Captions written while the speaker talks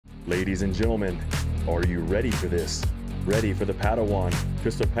Ladies and gentlemen, are you ready for this? Ready for the Padawan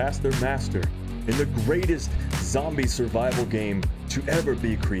to surpass their master in the greatest zombie survival game to ever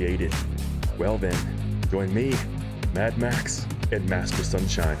be created? Well then, join me, Mad Max, and Master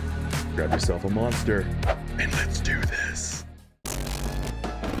Sunshine. Grab yourself a monster, and let's do this.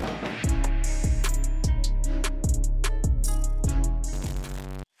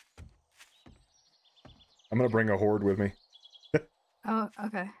 I'm gonna bring a horde with me. Oh,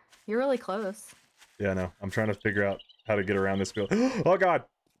 okay. You're really close. Yeah, no. I'm trying to figure out how to get around this field. Oh God,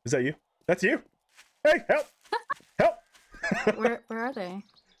 is that you? That's you? Hey, help! Help! Where are they?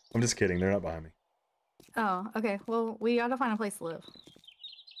 I'm just kidding. They're not behind me. Oh, okay. Well, we gotta find a place to live.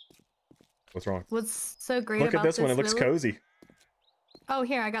 What's wrong? What's so great Look about at this one. It looks village? cozy. Oh,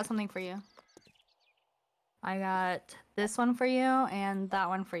 here, I got something for you. I got this one for you and that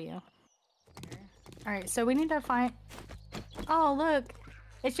one for you. All right, so we need to find... Oh, look.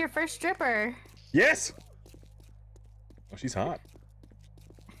 It's your first stripper. Yes! Oh, she's hot.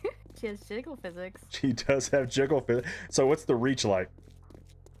 She has jiggle physics. She does have jiggle physics. So what's the reach like?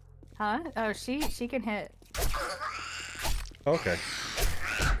 Huh? Oh, she can hit. Okay.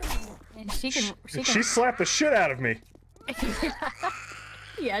 And she can... She slapped the shit out of me.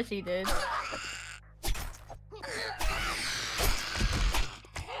 Yeah, she did.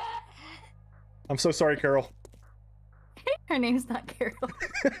 I'm so sorry, Carol. Her name's not Carol.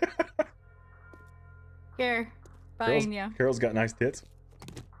 Here, behind you. Carol's got nice tits.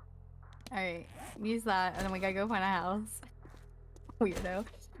 Alright, use that, and then we gotta go find a house. Weirdo.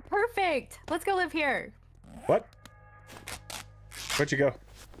 Perfect! Let's go live here. What? Where'd you go?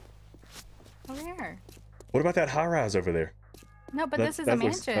 Over here. What about that high-rise over there? No, but this is a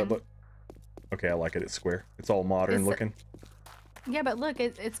mansion. Okay, I like it. It's square. It's all modern looking. Yeah, but look,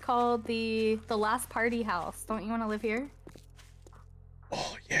 it's called the last party house. Don't you want to live here?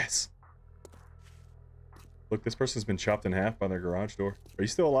 Oh, yes. Look, this person's been chopped in half by their garage door. Are you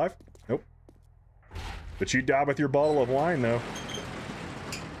still alive? Nope. But you died with your bottle of wine, though.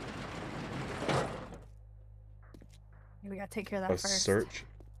 We gotta take care of that first. Search.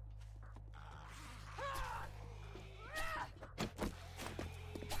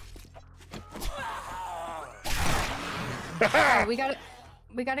 Oh, we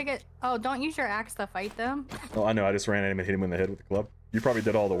gotta get... Oh, don't use your axe to fight them. Oh, I know. I just ran at him and hit him in the head with the club. You probably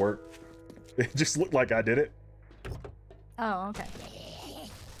did all the work. It just looked like I did it. Oh, okay.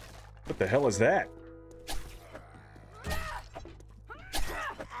 What the hell is that?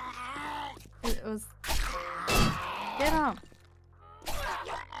 It was... Get him!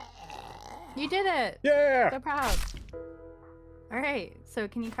 You did it! Yeah! So proud. Alright, so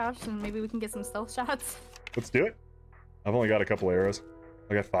can you crouch and maybe we can get some stealth shots? Let's do it. I've only got a couple arrows.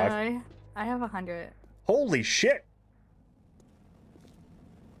 I got 5. I have 100. Holy shit!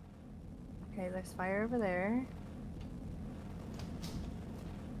 Okay, there's fire over there.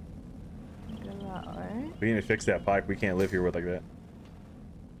 Go that way. We need to fix that pipe. We can't live here with like that.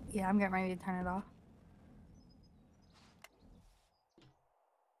 Yeah, I'm getting ready to turn it off.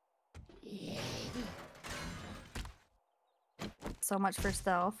 So much for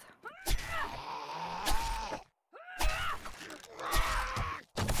stealth.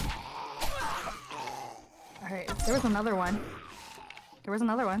 Alright, there was another one. There was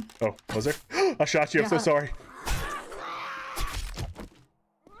another one. Oh, was there? I shot you. I'm so sorry.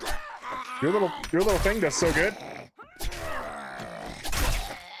 Your little thing does so good.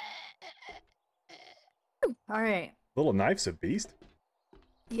 Alright. Little knife's a beast.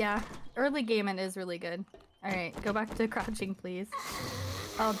 Yeah, early gaming is really good. Alright, go back to crouching, please.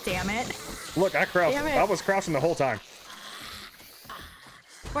 Oh, damn it. Look, I crouched. I was crouching the whole time.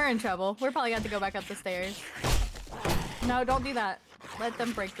 We're in trouble. We're probably going to have to go back up the stairs. No, don't do that. Let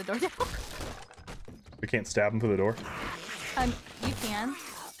them break the door down. We can't stab them through the door. You can.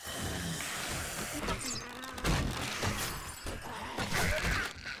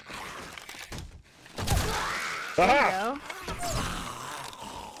 There you go.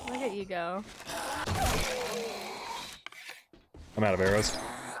 Look at you go. I'm out of arrows.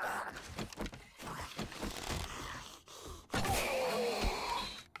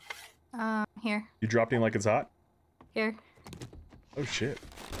 Here. You dropped him like it's hot? Here. Oh shit.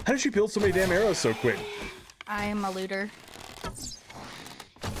 How did you build so many damn arrows so quick? I am a looter.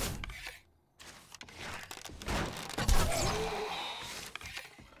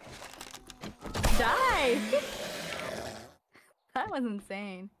 Die! That was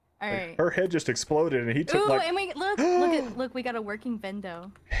insane. Alright. Like, her head just exploded and he took like... and we look, we got a working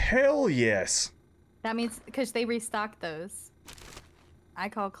vendo. Hell yes. That means because they restocked those. I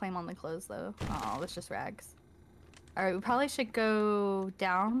call claim on the clothes though. Oh, that's just rags. All right, we probably should go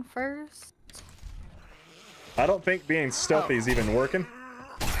down first. I don't think being stealthy is even working.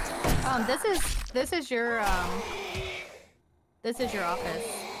 This is your office.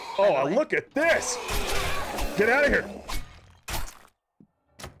 Oh, look at this! Get out of here!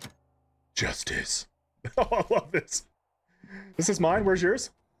 Justice. Oh, I love this. This is mine. Where's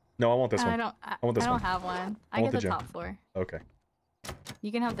yours? No, I want this one. I want this one. I don't have one. I get the top floor. Okay.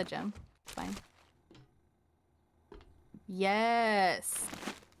 You can have the gym. It's fine. Yes.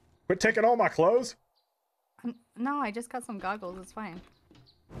 Quit taking all my clothes. No, I just got some goggles. It's fine.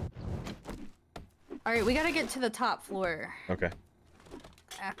 All right, we gotta get to the top floor. Okay.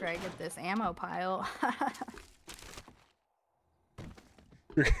 After I get this ammo pile.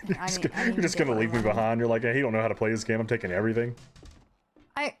 You're just gonna leave me behind. You're like, hey, he don't know how to play this game. I'm taking everything.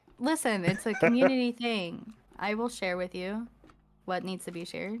 Listen, it's a community thing. I will share with you what needs to be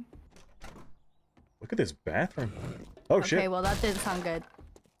shared. Look at this bathroom. Oh, shit. Okay, well, that didn't sound good.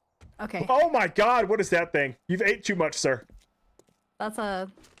 Okay. Oh my god, what is that thing? You've ate too much, sir. That's a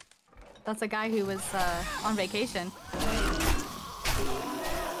guy who was on vacation.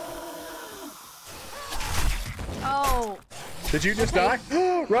 Oh. Did you just die?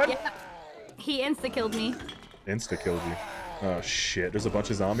 Run! Yeah. He insta-killed me. Insta-killed you. Oh shit, there's a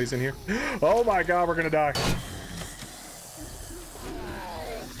bunch of zombies in here. Oh my god, we're gonna die.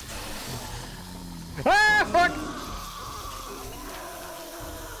 Ah, fuck!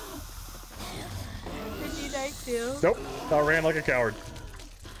 Did you die too? Nope, I ran like a coward.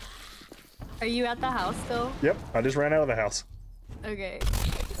 Are you at the house still? Yep, I just ran out of the house. Okay.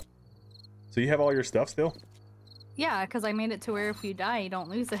 So you have all your stuff still? Yeah, because I made it to where if you die, you don't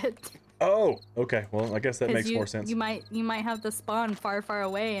lose it. Oh, okay. Well, I guess that makes more sense. You might have to spawn far, far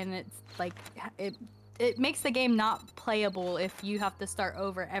away, and it's like it makes the game not playable if you have to start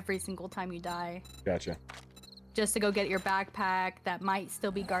over every single time you die. Gotcha. Just to go get your backpack that might still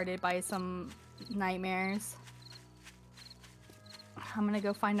be guarded by some nightmares. I'm gonna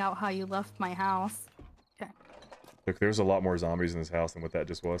go find out how you left my house. Okay. Look, there's a lot more zombies in this house than what that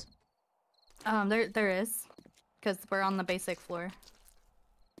just was. There is, because we're on the basic floor.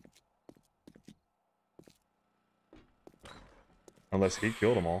 Unless he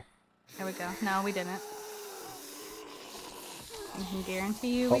killed them all. There we go. No, we didn't. I can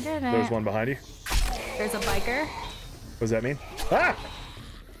guarantee you we didn't. There's one behind you. There's a biker. What does that mean? Ah!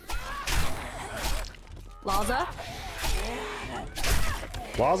 Laza.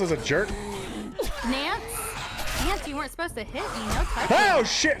 Laza's a jerk. Nance? Nance, you weren't supposed to hit me. No touching. Oh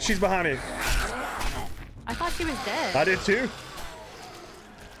shit, she's behind me. I thought she was dead. I did too.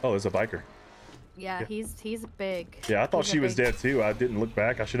 Oh, there's a biker. Yeah, he's big. Yeah, I thought she was dead too. I didn't look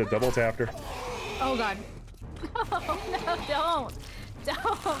back. I should have double tapped her. Oh god. No, don't.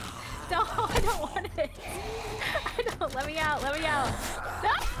 I don't want it. Let me out.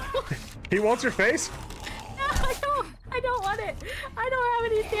 No. He wants your face? No, I don't want it. I don't have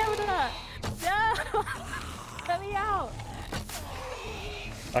any stamina. No. Let me out.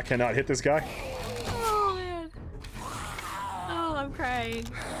 I cannot hit this guy. Oh man. Oh, I'm crying.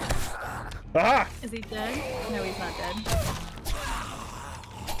 Aha! Is he dead? No, he's not dead.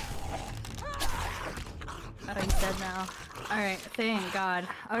 Oh, he's dead now. Alright, thank God.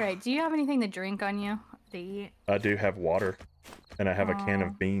 Alright, do you have anything to drink on you? To eat? I do have water. And I have a can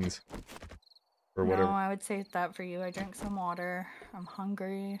of beans. Or whatever. No, I would save that for you. I drank some water. I'm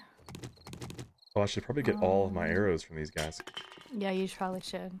hungry. Oh, I should probably get all of my arrows from these guys. Yeah, you probably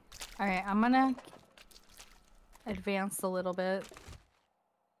should. Alright, I'm gonna advance a little bit.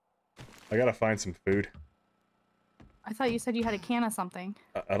 I gotta find some food. I thought you said you had a can of something.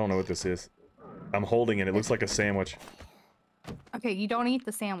 I don't know what this is. I'm holding it. It looks like a sandwich. Okay, you don't eat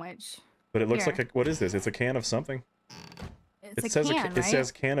the sandwich. But it looks like a... What is this? It's a can of something? It's it says a can, right? It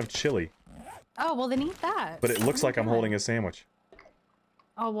says can of chili. Oh, well then eat that. But it looks like I'm holding a sandwich.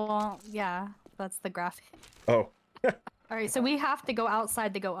 Oh, well, yeah. That's the graphic. Oh. Alright, so we have to go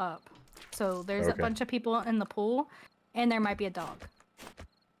outside to go up. So there's a bunch of people in the pool, and there might be a dog.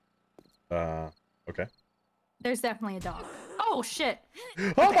 Okay. There's definitely a dog. Oh, shit!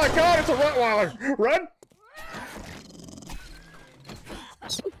 Oh my god, it's a Rottweiler! Run!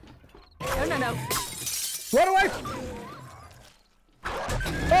 No. Run away!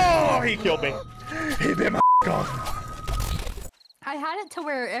 Oh, he killed me. He bit my off. I had it to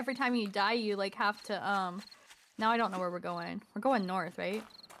where every time you die, you, like, have to, Now I don't know where we're going. We're going north, right?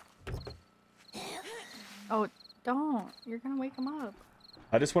 Oh, don't. You're gonna wake him up.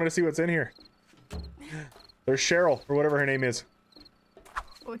 I just wanted to see what's in here. There's Cheryl, or whatever her name is.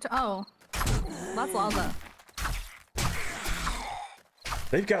 Oh. That's Laza.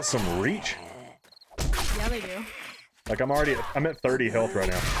 They've got some reach. Yeah, they do. Like I'm at 30 health right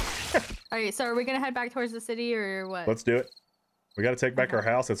now. Alright, so are we gonna head back towards the city or what? Let's do it. We gotta take back our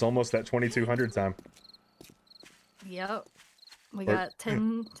house. It's almost that 2200 time. Yep. We got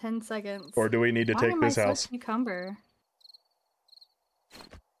 10 seconds. Or do we need to take this house? Cucumber?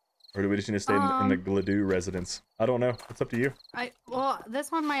 Or do we just need to stay in the Gladue residence? I don't know. It's up to you. Well,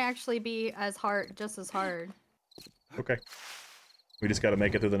 this one might actually be just as hard. Okay. We just gotta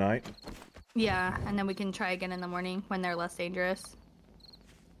make it through the night? Yeah, and then we can try again in the morning when they're less dangerous. So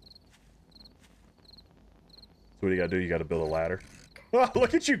what do you gotta do? You gotta build a ladder. Oh,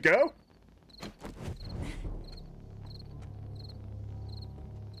 look at you go!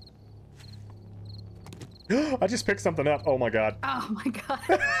 I just picked something up. Oh my god. Oh my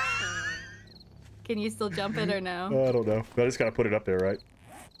god. Can you still jump it or no? I don't know. I just gotta put it up there, right?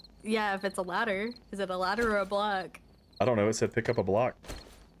 Yeah, if it's a ladder. Is it a ladder or a block? I don't know. It said pick up a block.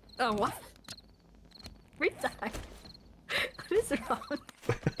 Oh, what? Retard. What is wrong?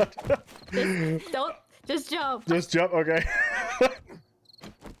 Just jump. Just jump, okay.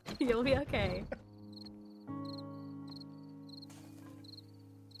 You'll be okay.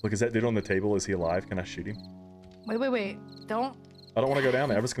 Look, is that dude on the table? Is he alive? Can I shoot him? Wait. Don't. I don't want to go down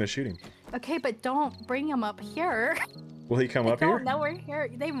there. I'm just gonna shoot him. Okay, but don't bring him up here. Will he come up here? I don't know we're here.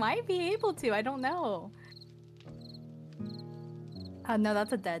 They might be able to. I don't know. No,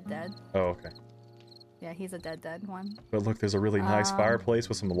 that's a dead. Oh, okay. Yeah, he's a dead one. But look, there's a really nice fireplace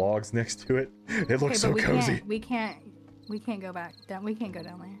with some logs next to it. It looks so cozy. We can't go back down. We can't go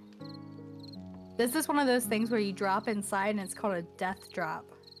down there. This is one of those things where you drop inside and it's called a death drop.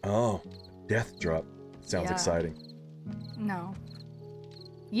 Oh, death drop. Sounds exciting. No.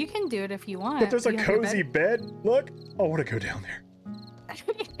 You can do it if you want. But there's a cozy bed. Look. I want to go down there.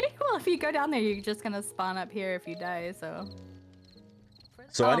 Well, if you go down there, you're just gonna spawn up here if you die. So.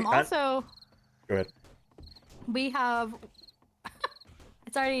 Also. Go ahead. We have.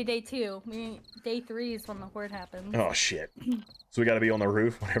 It's already day 2. Day 3 is when the horde happens. Oh shit! So we got to be on the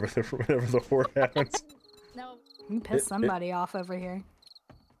roof whenever the horde happens. No, you piss somebody off over here.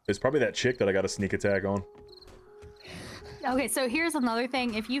 It's probably that chick that I got a sneak attack on. Okay, so here's another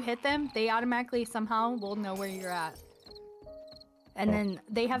thing. If you hit them, they automatically somehow will know where you're at. And then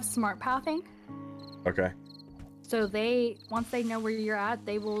they have smart pathing. Okay. So once they know where you're at,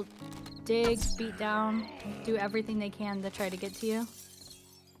 they will dig, beat down, do everything they can to try to get to you.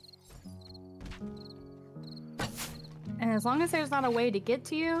 And as long as there's not a way to get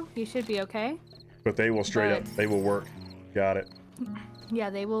to you, you should be okay. But they will straight up, they will work. Got it. Yeah,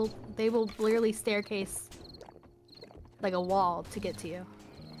 they will literally staircase like a wall to get to you.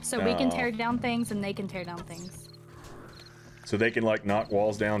 So we can tear down things and they can tear down things. So they can like knock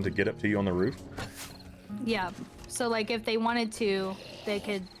walls down to get up to you on the roof? Yeah. So like if they wanted to, they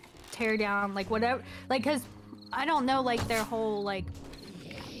could tear down like whatever, like, cause I don't know like their whole like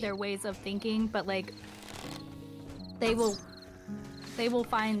their ways of thinking, but like they will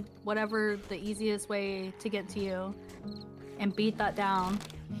find whatever the easiest way to get to you and beat that down.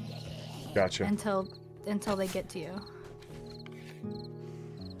 Gotcha. Until they get to you.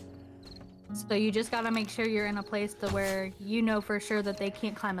 So you just gotta make sure you're in a place to where you know for sure that they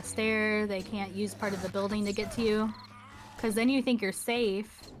can't climb a stair, they can't use part of the building to get to you. Cause then you think you're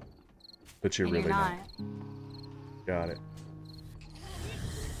safe. But you're really not. Got it.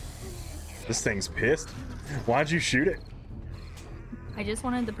 This thing's pissed. Why'd you shoot it? I just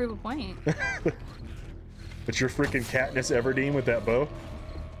wanted to prove a point. But you're freaking Katniss Everdeen with that bow?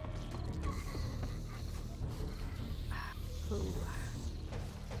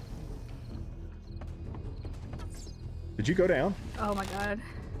 Did you go down? Oh my god.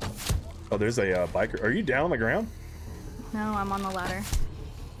 Oh, there's a biker. Are you down on the ground? No, I'm on the ladder.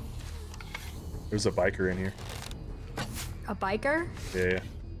 There's a biker in here. A biker? Yeah.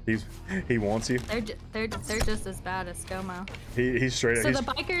 He wants you. They're just as bad as ScoMo. He's straight up. So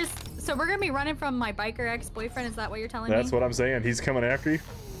the bikers. So we're gonna be running from my biker ex-boyfriend. Is that what you're telling me? That's what I'm saying. He's coming after you.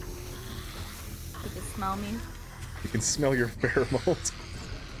 He can smell me. You can smell your pheromones.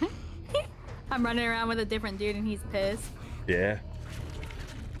 I'm running around with a different dude and he's pissed. Yeah.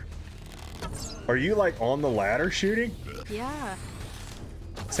 Are you like on the ladder shooting? Yeah.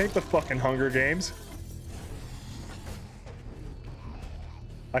 This ain't the fucking Hunger Games.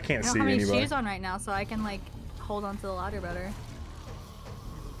 I can't see anybody. I don't have any shoes on right now, so I can like hold onto the ladder better.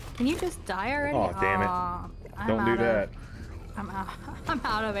 Can you just die already? Oh damn it! Don't do that. I'm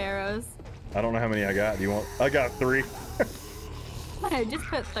out of arrows. I don't know how many I got. Do you want? I got 3. I just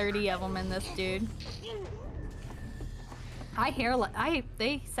put 30 of them in this dude.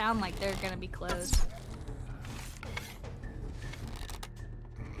 They sound like they're gonna be close.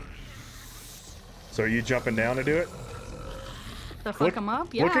 So are you jumping down to do it? To fuck him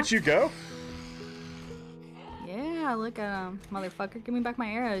up? Yeah. Look at you go. Yeah, look at him. Motherfucker, give me back my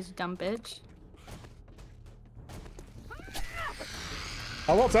arrows, you dumb bitch.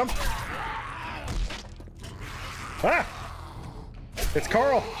 I want some. Ah! It's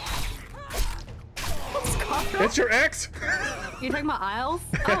Carl. It's Carl? It's your ex. You talking about Isles?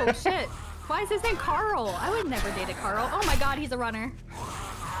 Oh, shit. Why is his name Carl? I would never date a Carl. Oh my god, he's a runner.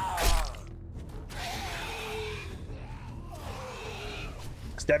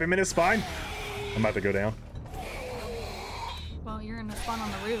 Stab him in his spine. I'm about to go down. Well, you're gonna spawn on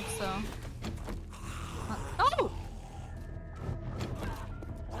the roof, so... Oh!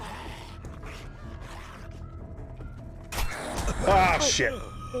 Ah, shit.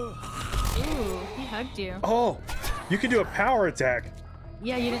 Ooh, he hugged you. Oh, you can do a power attack.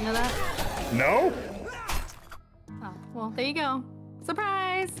 Yeah, you didn't know that? No? Oh, well, there you go.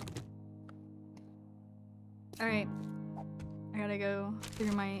 Surprise! Alright. I gotta go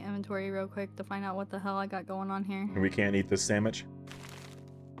through my inventory real quick to find out what the hell I got going on here. We can't eat this sandwich?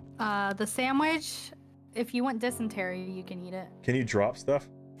 The sandwich, if you want dysentery, you can eat it. Can you drop stuff?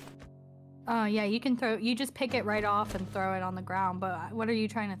 Oh, yeah, you can throw... You just pick it right off and throw it on the ground, but what are you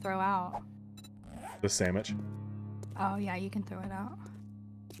trying to throw out? The sandwich. Oh, yeah, you can throw it out.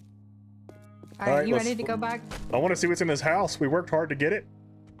 All Alright, right, you ready to go back? I want to see what's in this house. We worked hard to get it.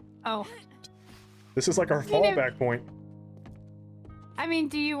 Oh. This is like our fallback point. I mean,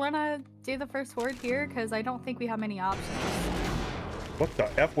 do you want to do the first word here? Because I don't think we have many options. What the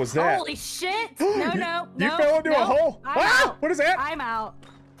F was that? Holy shit! No. You fell into a hole. I'm out. What is that? I'm out.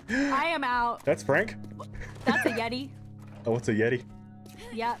 I am out. That's Frank? That's a Yeti. Oh, what's a Yeti?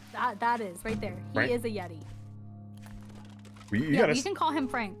 Yeah, that is right there. Frank? He is a Yeti. You can call him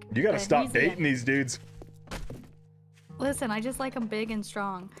Frank. You gotta but stop he's a dating Yeti. these dudes. Listen, I just like them big and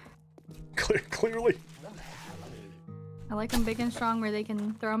strong. Clearly. I like them big and strong where they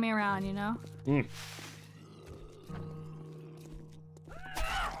can throw me around, you know? Mm.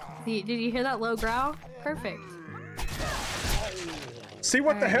 Did you hear that low growl? Perfect. See,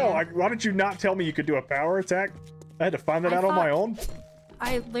 what the Alright, hell? yeah. Why did you not tell me you could do a power attack? I had to find that out on my own?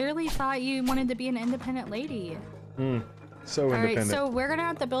 I literally thought you wanted to be an independent lady. So Alright, independent. so we're gonna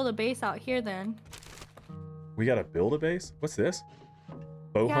have to build a base out here then. We gotta build a base? What's this?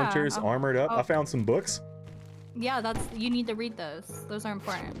 Bow Yeah, hunters, armored up. oh. I found some books. Yeah, you need to read those. Those are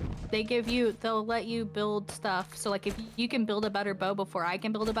important. They'll let you build stuff. So like if you can build a better bow before I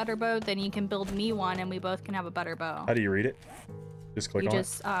can build a better bow, then you can build me one and we both can have a better bow. How do you read it? Just click on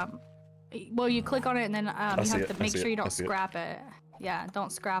it? Well, you click on it and then you have to make sure you don't see it. scrap it. Yeah,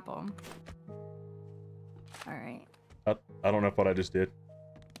 don't scrap them. All right. I don't know what I just did.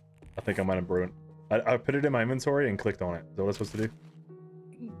 I think I might have ruined. I put it in my inventory and clicked on it. Is that what I'm supposed to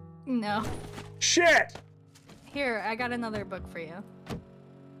do? No. Shit! Here, I got another book for you.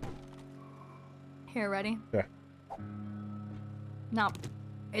 Here, ready? Yeah. No,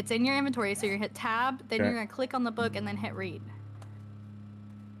 it's in your inventory, so you're gonna hit tab, then Okay. you're gonna click on the book and then hit read.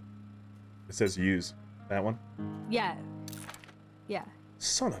 It says use. That one? Yeah. Yeah.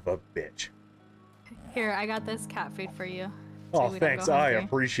 Son of a bitch. Here, I got this cat food for you. Oh, so we don't thanks. go I hungry.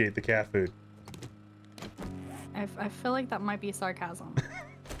 appreciate the cat food. I feel like that might be sarcasm.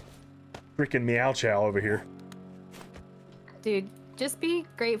 Freaking meow chow over here. Dude, just be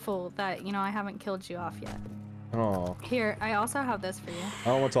grateful that, you know, I haven't killed you off yet. Oh, Here, I also have this for you. I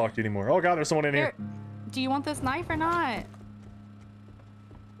don't want to talk to you anymore. Oh god, there's someone in here. Do you want this knife or not?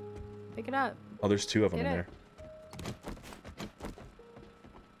 Pick it up. Oh, there's two of them Get in it. there.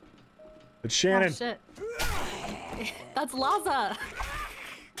 It's Shannon. Oh, shit. That's Laza.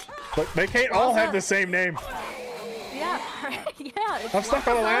 But they can't all have Laza. the same name. Yeah, yeah. It's I'm stuck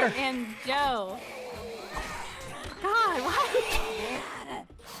on a Laza ladder. And Joe. God, why?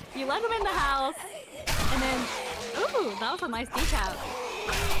 You let him in the house, and then, ooh, that was a nice decap.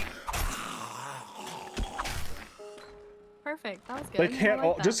 Perfect, that was good. They I can't like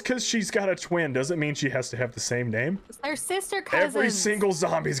all, that. just because she's got a twin doesn't mean she has to have the same name. They're sister cousins. Every single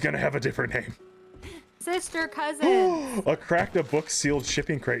zombie's gonna have a different name. Sister cousins. A cracked a book sealed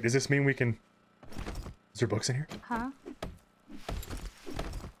shipping crate. Does this mean we can... Is there books in here? Huh?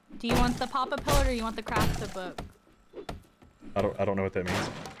 Do you want the pop-up pillar or you want the crafted book? I don't know what that means.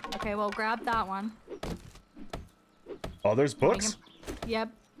 Okay, well grab that one. Oh, there's books? Yep.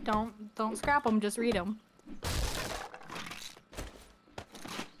 Don't scrap them. Just read them.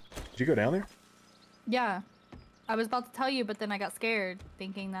 Did you go down there? Yeah. I was about to tell you, but then I got scared,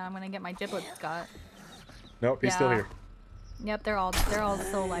 thinking that I'm gonna get my giblets got. Nope, he's still Yeah. here. Yep, they're all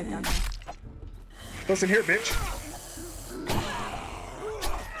still alive down there. Listen here, bitch.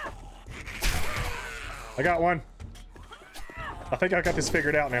 I got one. I think I got this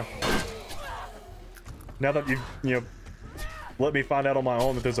figured out now. Now that you know, let me find out on my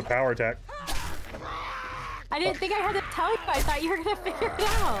own that there's a power attack. I didn't think I had to tell you. I thought you were gonna figure it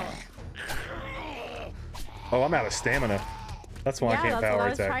out. Oh, I'm out of stamina. That's why I can't power attack. Yeah, that's what I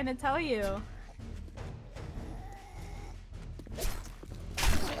was trying to tell you.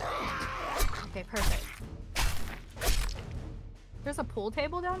 Okay, perfect. There's a pool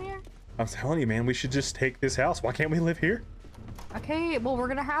table down here? I'm telling you, man, we should just take this house. Why can't we live here? Okay, well, we're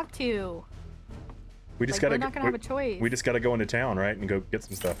gonna have to. We just we're not gonna have a choice. We just gotta go into town, right, and go get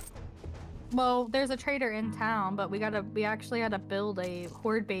some stuff. Well, there's a trader in town, but we actually had to build a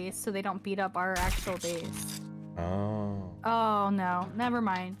horde base so they don't beat up our actual base. Oh. Oh no, never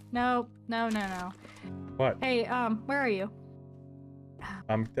mind. Nope, no. What? Hey, where are you?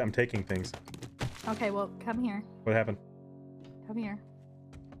 I'm taking things. Okay, well, come here. What happened? Come here.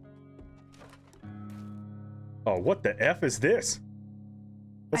 Oh, what the F is this?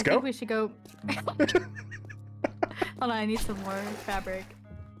 Let's go. I think we should go. Hold on, I need some more fabric.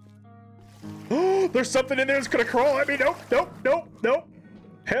 There's something in there that's gonna crawl at me. Nope.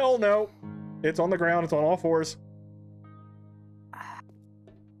 Hell no. It's on the ground. It's on all fours.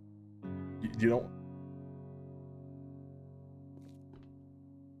 You don't.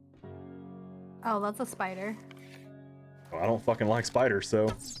 Oh, that's a spider. Oh, I don't fucking like spiders, so.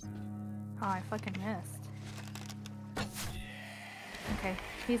 Oh, I fucking missed. Okay,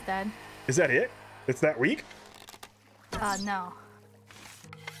 he's dead. Is that it? It's that weak? No.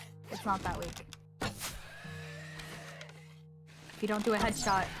 It's not that weak. If you don't do a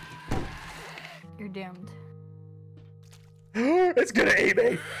headshot, you're doomed. It's gonna aim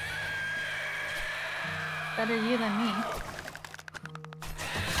me! Better you than me.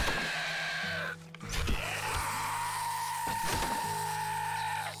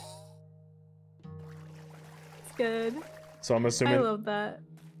 It's good. So I'm assuming. I love that.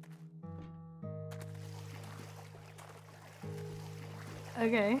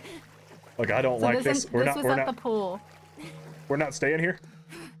 Okay. Look, I don't So like this. This was at the pool. We're not staying here.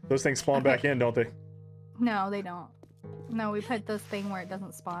 Those things spawn back in, don't they? No, they don't. No, we put this thing where it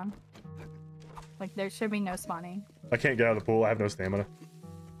doesn't spawn. Like, there should be no spawning. I can't get out of the pool. I have no stamina.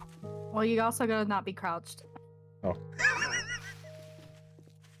 Well, you also gotta not be crouched. Oh.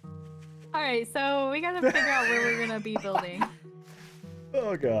 Alright, so we gotta figure out where we're gonna be building.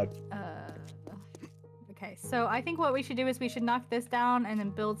 Oh, God. Okay, so I think what we should do is we should knock this down and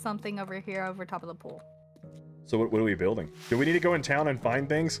then build something over here over top of the pool. So what are we building? Do we need to go in town and find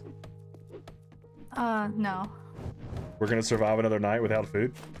things? No. We're gonna survive another night without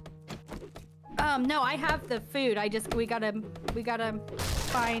food? No, I have the food. We gotta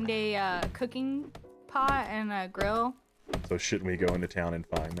find a cooking pot and a grill. So shouldn't we go into town and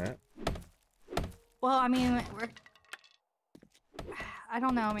find that? Well, I mean, I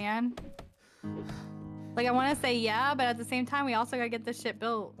don't know, man. Like, I want to say yeah, but at the same time, we also gotta get this shit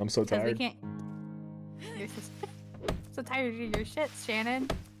built. I'm so tired. We can't. You're so tired of your shit, Shannon.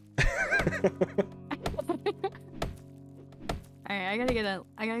 Alright, I gotta get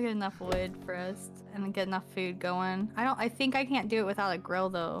enough wood first and get enough food going. I think I can't do it without a grill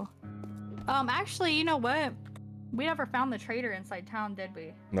though. Actually, you know what? We never found the trader inside town, did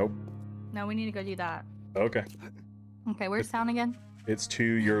we? Nope. No, we need to go do that. Okay. Okay, where's town again? It's to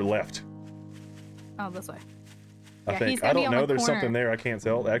your left. Oh, this way. I think. I don't know. There's something there. I can't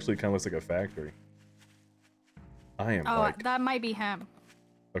tell. It actually kind of looks like a factory. I am like... that might be him.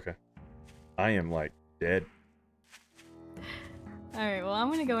 Okay. I am like dead. Alright, well, I'm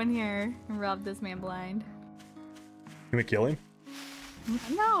gonna go in here and rob this man blind. Can we kill him?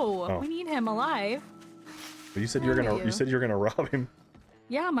 No, oh. We need him alive. But you said you said you were gonna rob him.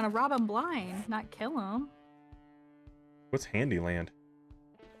 Yeah, I'm gonna rob him blind, not kill him. What's Handyland?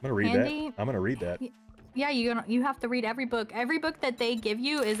 I'm gonna read that. I'm gonna read that. Yeah, you have to read every book. Every book that they give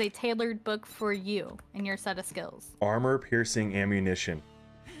you is a tailored book for you and your set of skills. Armor piercing ammunition.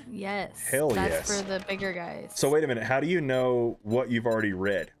 Yes. Hell yes. That's for the bigger guys. So wait a minute. How do you know what you've already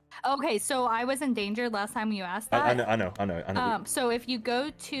read? Okay, so I was endangered last time you asked that. I know. So if you go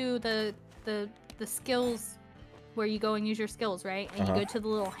to the skills where you go and use your skills, right? And you go to the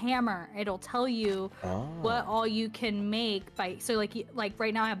little hammer, it'll tell you what all you can make by. So like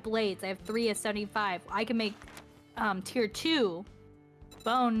right now I have blades. I have 3 of 75. I can make tier 2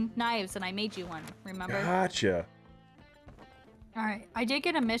 bone knives, and I made you one. Remember? Gotcha. All right, I did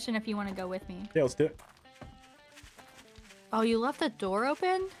get a mission if you want to go with me. Yeah, let's do it. Oh, you left the door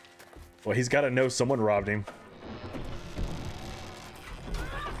open? Well, he's got to know someone robbed him.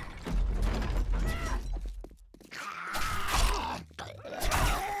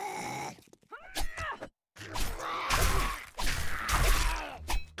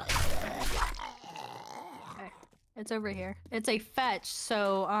 It's over here. It's a fetch.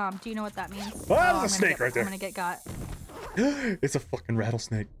 So, do you know what that means? Oh, there's a snake right there. I'm gonna get got. It's a fucking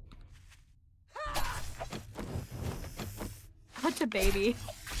rattlesnake. Such a baby.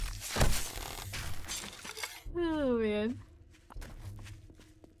 Oh man.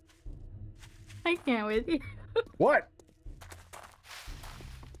 I can't with you. What?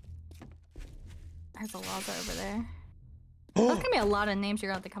 There's a Laza over there. That's gonna be a lot of names you're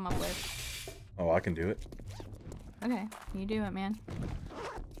gonna have to come up with. Oh, I can do it. Okay, you do it, man.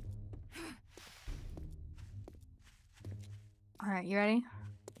 Alright, you ready?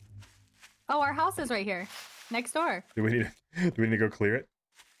 Oh, our house is right here. Next door. Do we need to go clear it?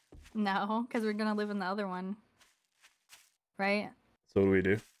 No, because we're gonna live in the other one. Right? So what do we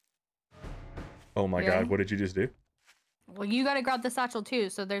do? Oh my god, ready? what did you just do? Well, you gotta grab the satchel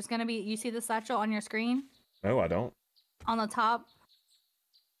too. So there's gonna be, you see the satchel on your screen? No, I don't. On the top?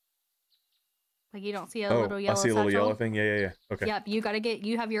 Like you don't see a little yellow I see a little satchel? yellow thing. Yeah. Okay. Yep, you gotta get,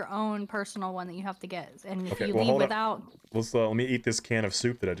 you have your own personal one that you have to get. And if Okay, you well, leave hold up. without... Let's let me eat this can of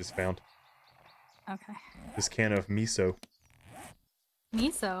soup that I just found. Okay. This can of miso.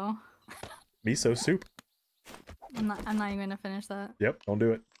 Miso? Miso soup. I'm not even gonna finish that. Yep, don't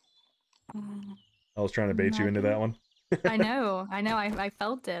do it. I was trying to bait you into that one. I know. I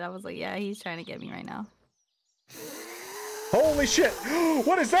felt it. I was like, yeah, he's trying to get me right now. Holy shit!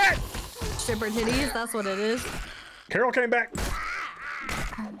 What is that? Stripper titties, that's what it is. Carol came back.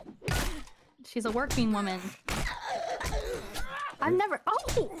 She's a working woman. I've never.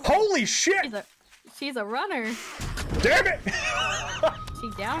 Oh! Holy shit! She's a runner. Damn it! She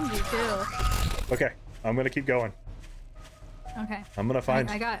downed you too. Okay, I'm gonna keep going. Okay. I'm gonna find.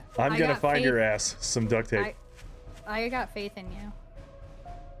 I'm gonna find your ass some duct tape. I got faith in you.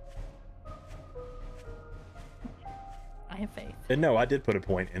 I have faith. And no, I did put a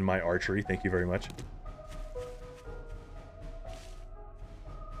point in my archery. Thank you very much.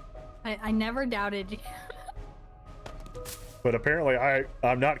 I never doubted you. But apparently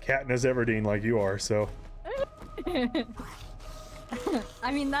I'm not Katniss Everdeen like you are, so.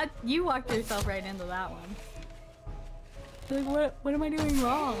 I mean, that you walked yourself right into that one. Like, what am I doing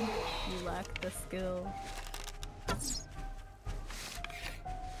wrong? You lack the skill.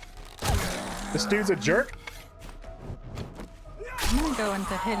 This dude's a jerk. I'm gonna go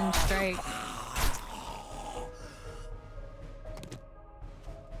into Hidden Strike.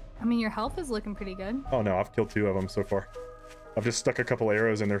 I mean, your health is looking pretty good. Oh no, I've killed 2 of them so far. I've just stuck a couple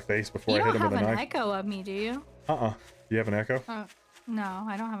arrows in their face before I hit them with a knife. You don't have an echo of me, do you? Do you have an echo? No,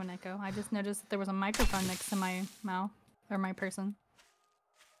 I don't have an echo. I just noticed that there was a microphone next to my mouth, or my person.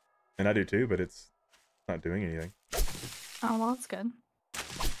 And I do too, but it's not doing anything. Oh, well, that's good.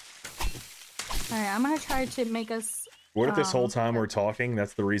 Alright, I'm gonna try to make us... What if this whole time we're talking,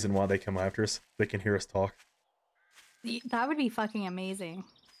 that's the reason why they come after us? They can hear us talk. That would be fucking amazing.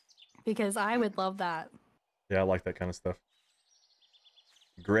 Because I would love that. Yeah, I like that kind of stuff.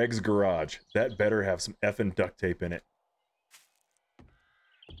 Greg's Garage. That better have some effing duct tape in it.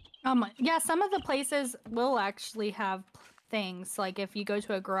 Yeah, some of the places will actually have things. Like if you go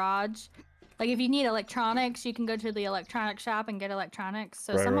to a garage, like if you need electronics, you can go to the electronics shop and get electronics.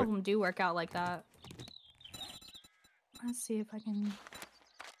 So some of them do work out like that. Let's see if I can...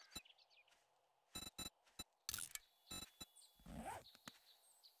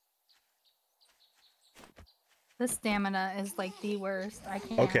 The stamina is like the worst. I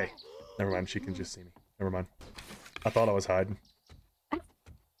can't. Okay. Never mind. She can just see me. Never mind. I thought I was hiding.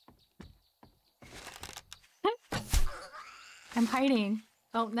 I'm hiding.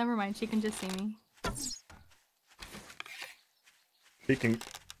 Oh, never mind. She can just see me. He can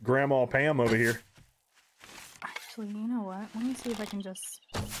Grandma Pam over here. Actually, you know what? Let me see if I can just...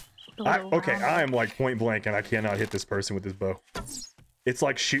 Okay, I am like point blank and I cannot hit this person with this bow. It's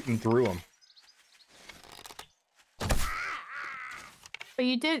like shooting through them. But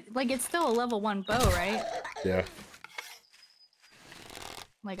you did, like, it's still a level 1 bow, right? Yeah.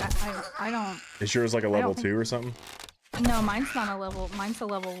 Like, I don't... Is yours like a level 2 or something? No, mine's not a level, mine's a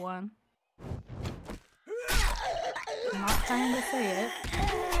level 1. I'm not trying to say it.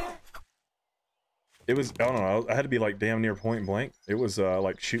 It was, I don't know, I had to be like damn near point blank. It was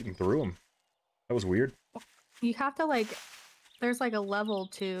like shooting through them. That was weird. You have to like, there's like a level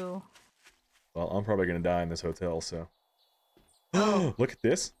 2. Well, I'm probably gonna die in this hotel, so. Oh, look at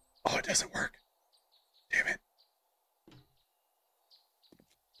this. Oh, it doesn't work. Damn it.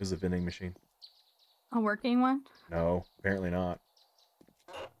 There's a vending machine. A working one? No, apparently not.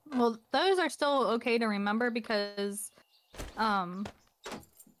 Well, those are still okay to remember because,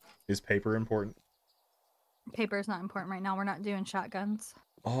 Is paper important? Paper is not important right now. We're not doing shotguns.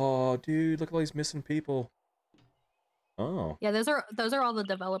 Oh, dude, look at all these missing people. Oh. Yeah, those are all the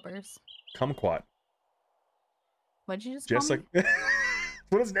developers. Kumquat. What'd you just Just call like me?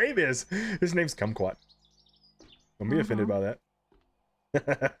 what his name is. His name's Kumquat. Don't be offended by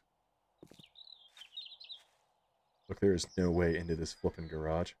that. Look, there is no way into this flipping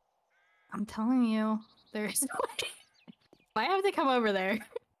garage. I'm telling you, there's no way. Why have to come over there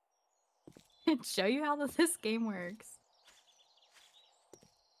and show you how this game works?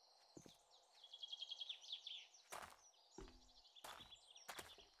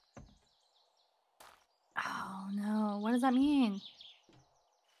 Oh no, what does that mean?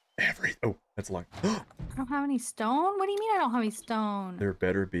 Oh, that's a line. I don't have any stone? What do you mean I don't have any stone? There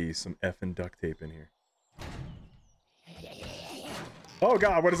better be some effing duct tape in here. Oh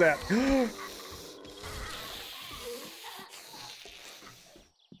god, what is that?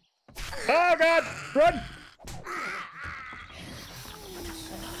 Oh god, run!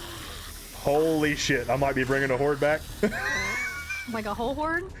 Holy shit, I might be bringing a horde back. Like a whole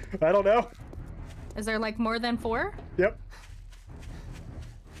horde? I don't know. Is there like more than 4? Yep.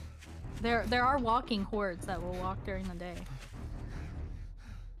 There are walking hordes that will walk during the day.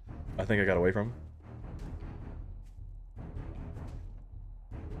 I think I got away from him.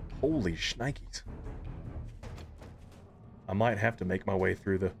 Holy shnikes. I might have to make my way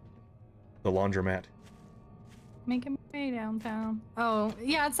through the laundromat. Making my way downtown. Oh,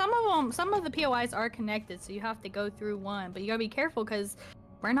 yeah, some of the POIs are connected, so you have to go through one, but you gotta be careful because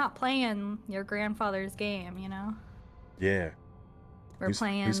we're not playing your grandfather's game, you know? Yeah. We're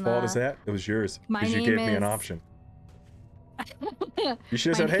playing. Whose fault is that? It was yours. Because you gave me an option. You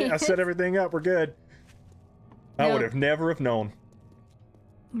should have said, hey, I set everything up, we're good. I would have never have known.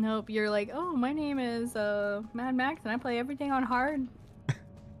 Nope, you're like, oh, my name is Mad Max and I play everything on hard.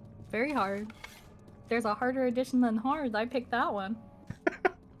 Very hard. There's a harder edition than hard. I picked that one.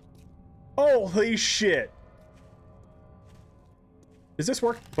 Holy shit. Does this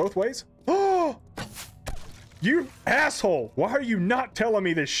work both ways? Oh! You asshole! Why are you not telling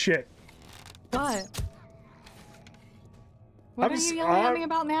me this shit? What? What are you yelling at me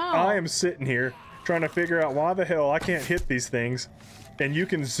about now? I am sitting here trying to figure out why the hell I can't hit these things, and you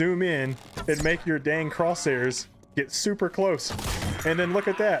can zoom in and make your dang crosshairs get super close. And then look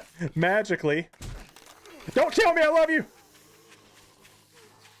at that. Magically. Don't kill me, I love you!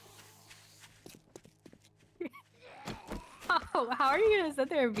 How are you gonna sit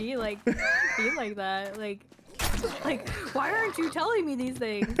there and be like that? Like, why aren't you telling me these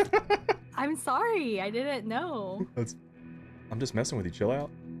things? I'm sorry, I didn't know. I'm just messing with you, chill out.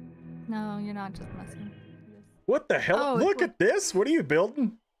 No, you're not just messing. What the hell? Oh, look at this! What are you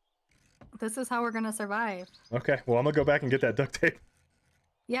building? This is how we're gonna survive. Okay, well I'm gonna go back and get that duct tape.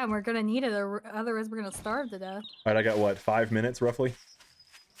 Yeah, we're gonna need it, or otherwise we're gonna starve to death. Alright, I got what, 5 minutes roughly?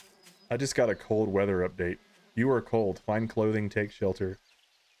 I just got a cold weather update. You are cold. Find clothing, take shelter.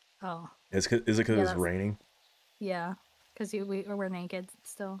 Oh. Is it because it's raining? Yeah, because we're naked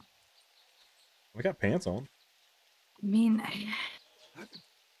still. We got pants on. I mean,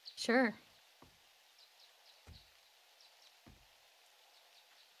 sure.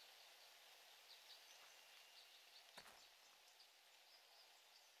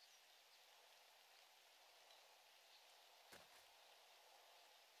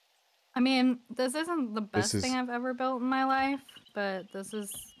 I mean, this isn't the best thing I've ever built in my life, but this is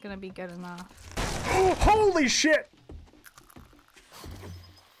gonna be good enough. Oh, holy shit!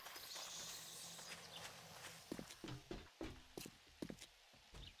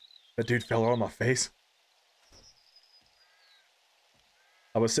 That dude fell on my face.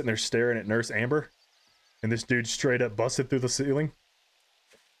 I was sitting there staring at Nurse Amber, and this dude straight up busted through the ceiling.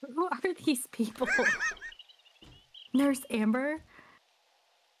 Who are these people? Nurse Amber?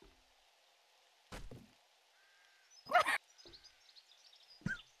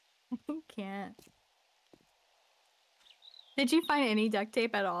 I can't. Did you find any duct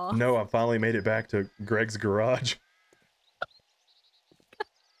tape at all? No, I finally made it back to Greg's garage.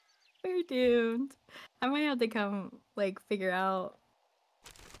 We're doomed. I might have to come, like, figure out.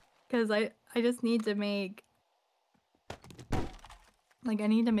 Because I just need to make... Like, I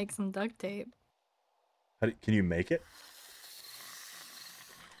need to make some duct tape. Can you make it?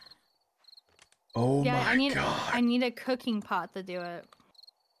 Oh yeah, my god. I need a cooking pot to do it.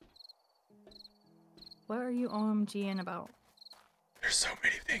 What are you OMGing about? There's so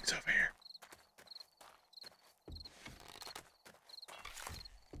many things over here.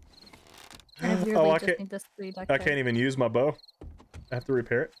 I can't even use my bow. I have to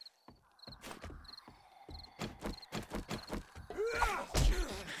repair it.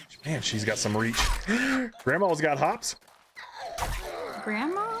 Man, she's got some reach. Grandma's got hops.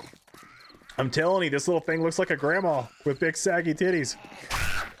 Grandma? I'm telling you, this little thing looks like a grandma with big saggy titties.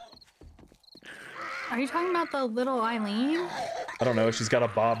 Are you talking about the little Eileen? I don't know. She's got a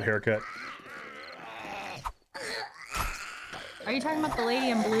bob haircut. Are you talking about the lady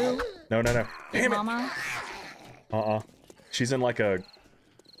in blue? No, no, no. Damn it. Mama? She's in like a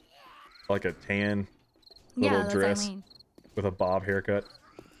tan little Yeah, that's dress Eileen. with a bob haircut.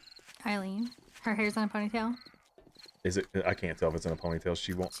 Eileen. Her hair's in a ponytail. Is it? I can't tell if it's in a ponytail.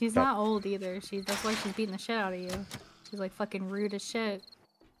 She won't. She's not old either. That's why she's beating the shit out of you. She's like fucking rude as shit.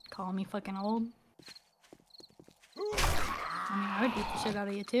 Calling me fucking old. I mean, I would beat the shit out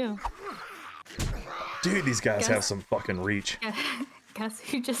of you too. Dude, these guys have some fucking reach. Guess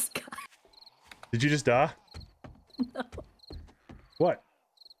who just got... Did you just die? No. What?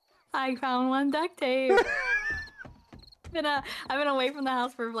 I found one duct tape. I've been away from the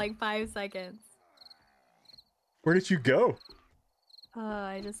house for like 5 seconds. Where did you go?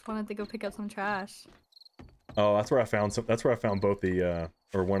 I just wanted to go pick up some trash. Oh, that's where I found some. That's where I found both the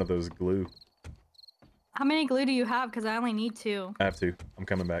or one of those glue. How many glue do you have? Because I only need 2. I have 2. I'm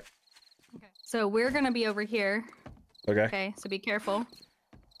coming back. Okay. So we're gonna be over here. Okay. Okay. So be careful.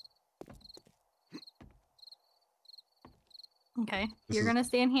 Okay. You're gonna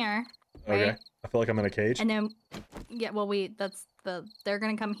stand here. Right? Okay. I feel like I'm in a cage. And then, yeah. Well, they're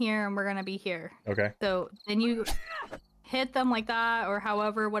gonna come here, and we're gonna be here. Okay. So then you hit them like that, or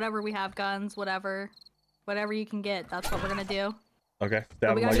however, whatever we have, guns, whatever you can get. That's what we're gonna do. Okay.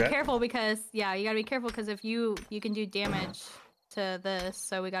 But we gotta be careful because, yeah, you gotta be careful because if you can do damage to this,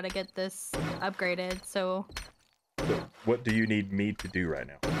 so we gotta get this upgraded. So what do you need me to do right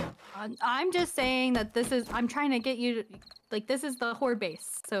now? I'm just saying that I'm trying to get you to, like, this is the horde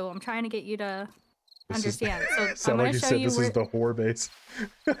base. So I'm trying to get you to understand. So I'm gonna show you this is the horde base.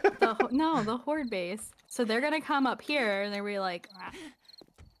 No, the horde base. So they're gonna come up here and they're really like,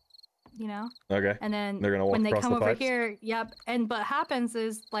 you know. Okay. And then they're gonna walk when they across come the over pipes? here, yep. And what happens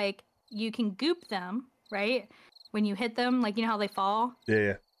is, like, you can goop them, right? When you hit them, like, you know how they fall? Yeah,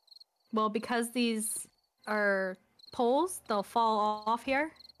 yeah. Well, because these are poles, they'll fall off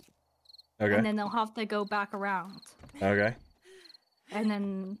here. Okay. And then they'll have to go back around. Okay. And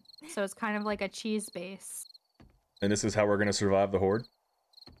then, so it's kind of like a cheese base. And this is how we're gonna survive the horde?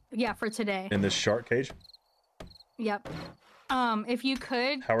 Yeah, for today. In this shark cage? Yep. If you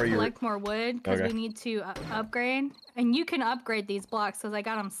could How are you collect more wood, because Okay. we need to upgrade. And you can upgrade these blocks, because I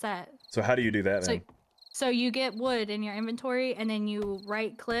got them set. So how do you do that then? So you get wood in your inventory, and then you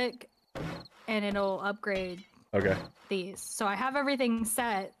right-click, and it'll upgrade these. So I have everything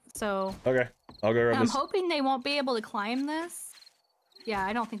set, so... Okay. I'll go grab I'm this. hoping they won't be able to climb this. Yeah,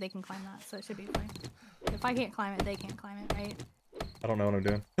 I don't think they can climb that, so it should be fine. If I can't climb it, they can't climb it, right? I don't know what I'm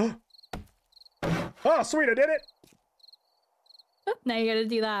doing. Oh, sweet, I did it! Now you gotta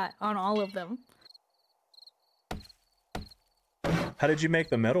do that on all of them. How did you make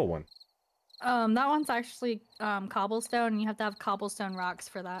the metal one? That one's actually cobblestone, and you have to have cobblestone rocks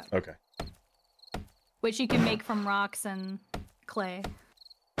for that. Okay. Which you can make from rocks and clay.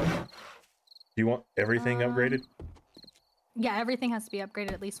 Do you want everything upgraded? Yeah, everything has to be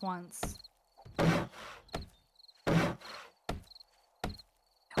upgraded at least once. I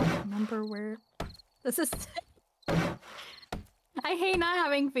don't remember where... This is... I hate not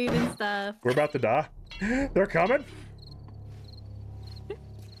having food and stuff. We're about to die. They're coming.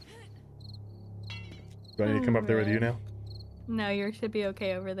 Do I need to come up there with you now? No, you should be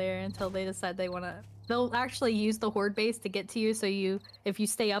okay over there until they decide they want to... They'll actually use the horde base to get to you, so if you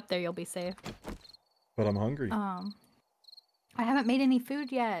stay up there, you'll be safe. But I'm hungry. I haven't made any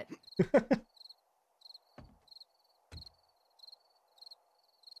food yet. I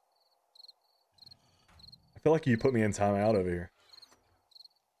feel like you put me in timeout over here.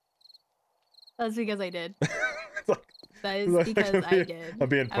 That's because I did. Like, That is because I did. I'm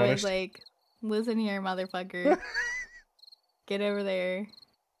being punished. I was like, listen here, motherfucker. Get over there.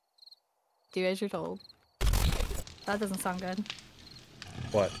 Do as you're told. That doesn't sound good.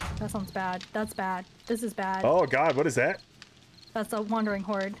 What? That sounds bad. That's bad. This is bad. Oh god, what is that? That's a wandering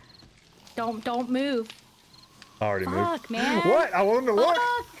horde. Don't move. I already moved. Fuck, man. What? I wanted to look.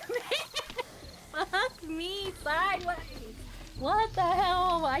 Fuck me. Fuck me sideways. What the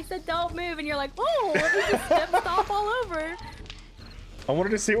hell? I said don't move, and you're like, oh, let me just step stop all over. I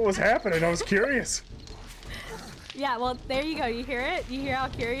wanted to see what was happening. I was curious. Yeah, well, there you go. You hear it? You hear how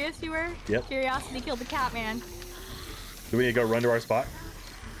curious you were? Yep. Curiosity killed the cat, man. Do we need to go run to our spot?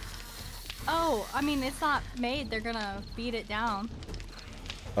 Oh, I mean, it's not made. They're gonna beat it down.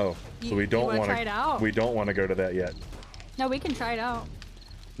 Oh, so we don't want to try it out? We don't want to go to that yet. No, we can try it out.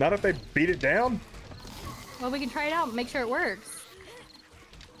 Not if they beat it down. Well, we can try it out and make sure it works.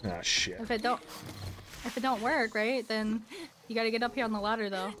 Ah, shit. If it don't work, right? Then you gotta get up here on the ladder,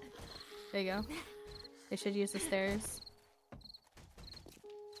 though. There you go. They should use the stairs.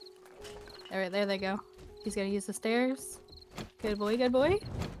 Alright, there they go. He's gonna use the stairs. Good boy, good boy.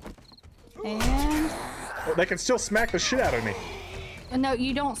 And... Well, they can still smack the shit out of me. No,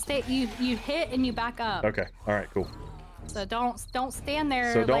 you don't stay. You hit and you back up. Okay. All right. Cool. So don't stand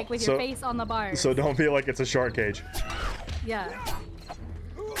there like with your face on the bar. So don't feel like it's a shark cage. Yeah.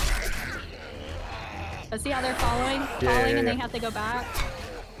 But see how they're falling, Yeah. and they have to go back.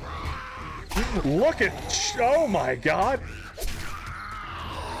 Look at! Oh my God!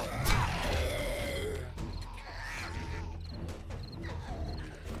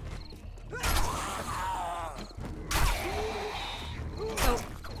 So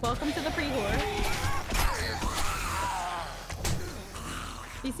welcome to the pre-horde.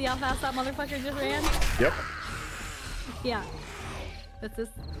 You see how fast that motherfucker just ran? Yep. Yeah. This is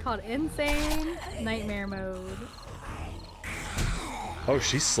called insane nightmare mode. Oh,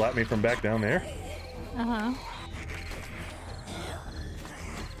 she slapped me from back down there. Uh-huh.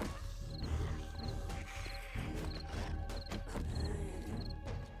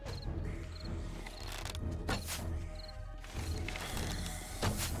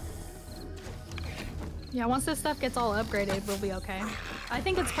 Yeah, once this stuff gets all upgraded, we'll be okay. I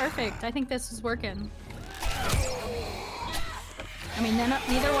think it's perfect. I think this is working. I mean,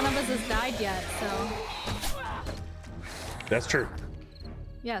 neither one of us has died yet, so... That's true.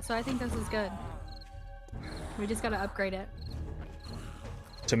 Yeah, so I think this is good. We just gotta upgrade it.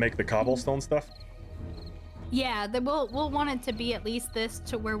 To make the cobblestone stuff? Yeah, we'll want it to be at least this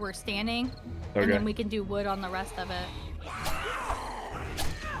to where we're standing. Okay. And then we can do wood on the rest of it.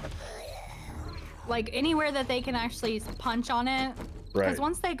 Like, anywhere that they can actually punch on it. Right. Because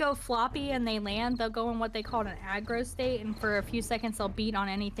once they go floppy and they land, they'll go in what they call an aggro state, and for a few seconds they'll beat on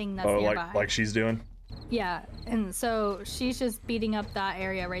anything that's nearby. like she's doing? Yeah, and so she's just beating up that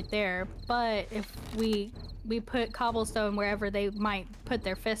area right there. But if we put cobblestone wherever they might put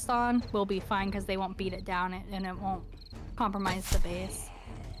their fist on, we'll be fine because they won't beat it down and it won't compromise the base.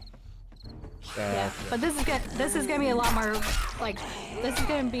 Yeah, but this is good. This is gonna be a lot more like. This is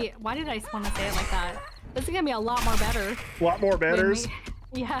gonna be. Why did I want to say it like that? This is gonna be a lot more better. A lot more betters.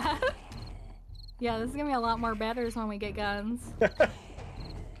 Yeah. Yeah, this is gonna be a lot more betters when we get guns.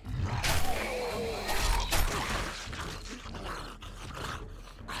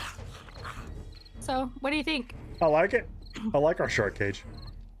 So, what do you think? I like it. I like our shark cage.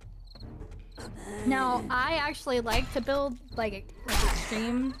 Now, I actually like to build like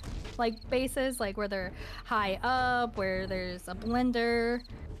extreme bases, like where they're high up, where there's a blender.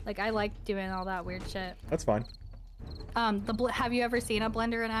 Like, I like doing all that weird shit. That's fine. Have you ever seen a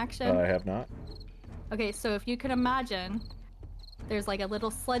blender in action? I have not. Okay, so if you could imagine, there's like a little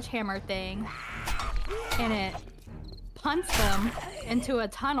sledgehammer thing, and it punts them into a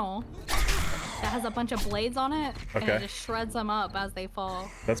tunnel that has a bunch of blades on it, and it just shreds them up as they fall.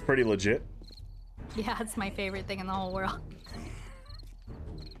 That's pretty legit. Yeah, it's my favorite thing in the whole world.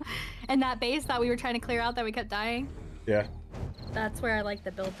 And that base that we were trying to clear out that we kept dying, Yeah. that's where I like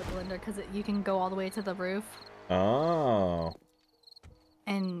to build the blender, because you can go all the way to the roof. Oh.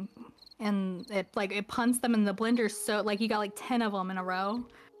 And it punts them in the blender, so like you got like 10 of them in a row.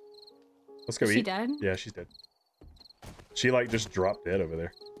 Let's go eat. Is she dead? Yeah, she's dead. She like just dropped dead over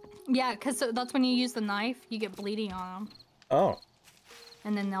there. Yeah, because that's when you use the knife, you get bleeding on them. Oh.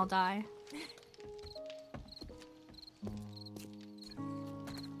 And then they'll die.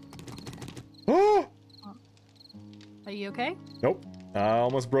 Oh! Are you okay? Nope. I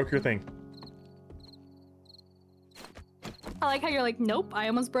almost broke your thing. I like how you're like, nope, I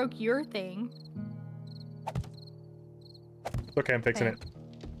almost broke your thing. It's okay, I'm fixing it.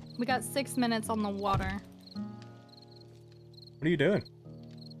 We got 6 minutes on the water. What are you doing?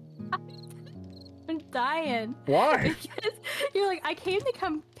 I'm dying. Why? Because you're like, I came to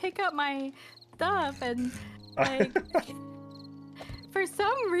come pick up my stuff, and like, for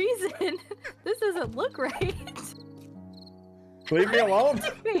some reason, this doesn't look right. Leave me alone.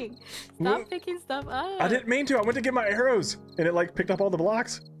 Stop picking stuff up. I didn't mean to. I went to get my arrows, and it like picked up all the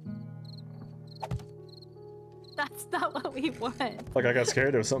blocks. That's not what we want. Like I got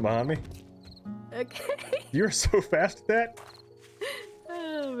scared. There was something behind me. Okay. You're so fast at that.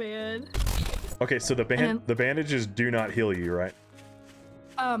 Oh man. Okay, so the bandages do not heal you, right?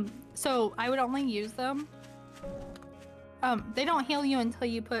 So I would only use them. They don't heal you until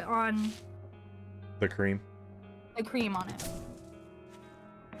you put on The cream. the cream on it.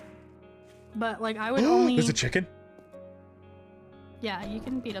 But like I would only. There's a chicken. Yeah, you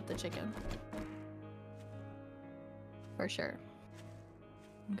can beat up the chicken. For sure.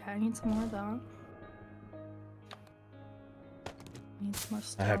 Okay, I need some more of that. Need some more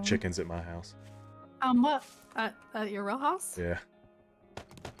stone. I have chickens at my house. What? At your real house? Yeah.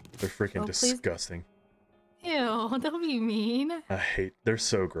 They're freaking disgusting. Ew, don't be mean. They're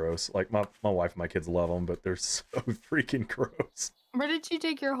so gross. Like my wife and my kids love them, but they're so freaking gross. Where did you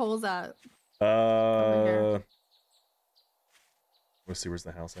dig your holes at? Let's see, where's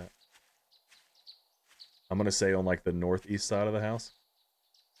the house at? I'm gonna say on like the northeast side of the house.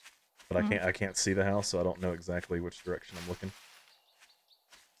 But I can't see the house, so I don't know exactly which direction I'm looking.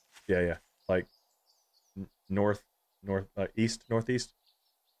 Yeah. Like east, northeast,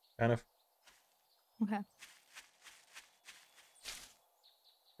 kind of. Okay.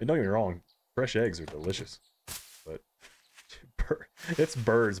 But don't get me wrong, fresh eggs are delicious. But it's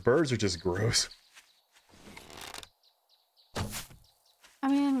birds. Birds are just gross. I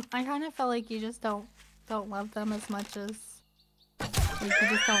mean, I kind of felt like you just don't love them as much as like you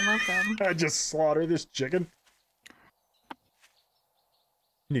just don't love them. I just slaughter this chicken.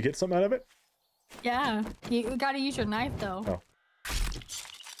 Can you get something out of it? Yeah, you gotta use your knife though. Oh.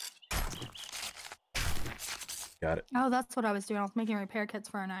 Got it. Oh, that's what I was doing. I was making repair kits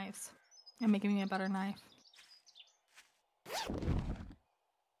for our knives and making me a better knife.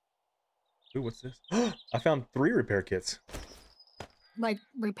 Ooh, what's this? I found 3 repair kits. Like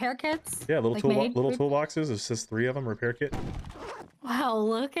repair kits? Yeah, little like toolboxes. It says 3 of them, repair kit. Wow,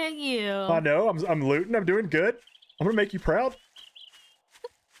 look at you. I know. I'm looting. I'm doing good. I'm gonna make you proud.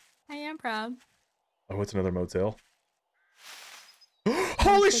 I am proud. Oh, it's another motel.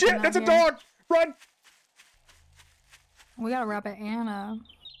 Holy shit! That's a dog! Run! We gotta wrap it, Anna.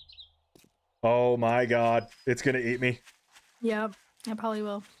 Oh my god. It's gonna eat me. Yep, it probably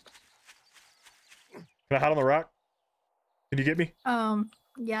will. Can I hide on the rock? Can you get me?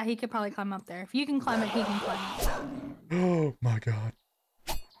 Yeah, he could probably climb up there. If you can climb it, he can climb it. Oh my god.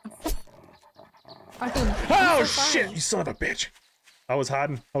 Oh oh shit! You son of a bitch! I was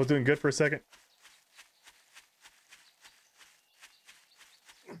hiding. I was doing good for a second.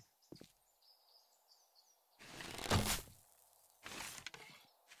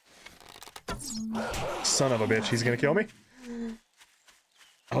 Son of a bitch! He's gonna kill me.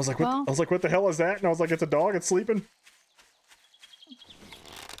 I was like, what the hell is that? And I was like, it's a dog. It's sleeping.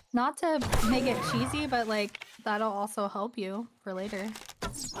 Not to make it cheesy, but like that'll also help you for later.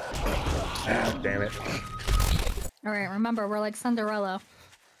 Ah, damn it. All right, remember we're like Cinderella.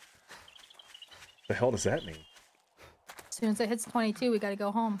 The hell does that mean? As soon as it hits 22, we gotta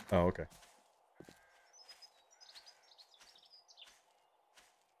go home. Oh, okay.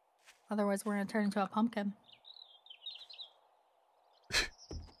 Otherwise, we're gonna turn into a pumpkin.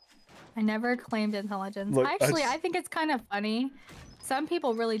 I never claimed intelligence. Look, actually, I think it's kind of funny. Some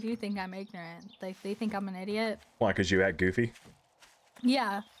people really do think I'm ignorant. Like, they think I'm an idiot. Why, because you act goofy?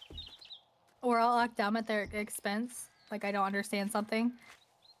 Yeah. Or I'll act dumb at their expense. Like, I don't understand something.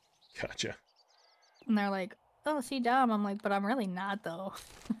 Gotcha. And they're like, oh, she dumb. I'm like, but I'm really not, though.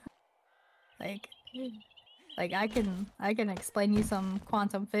 like I can explain you some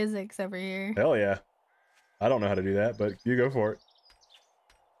quantum physics over here. Hell yeah. I don't know how to do that, but you go for it.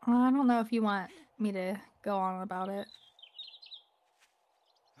 Well, I don't know if you want me to go on about it.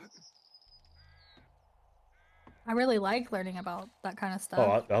 I really like learning about that kind of stuff.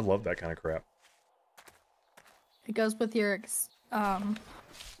 Oh, I love that kind of crap. It goes with your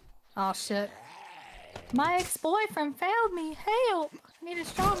oh shit. My ex-boyfriend failed me. Help! I need a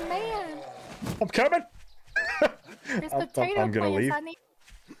strong man. I'm coming. There's potato I'm gonna plants. leave. I need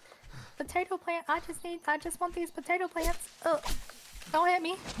potato plant. I just want these potato plants. Ugh. Don't hit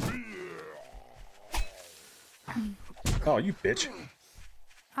me. Oh, you bitch.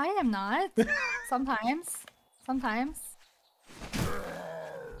 I am not. Sometimes. Sometimes.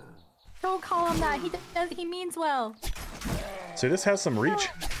 Don't call him that. He means well. So this has some reach.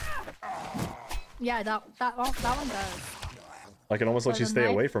 Yeah, that one does. Like it almost lets you stay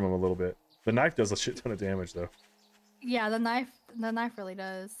knife? away from him a little bit. The knife does a shit ton of damage though. Yeah, the knife really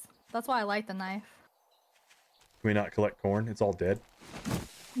does. That's why I like the knife. Can we not collect corn? It's all dead.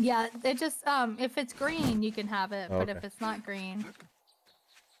 Yeah, it just if it's green you can have it, but Okay. if it's not green.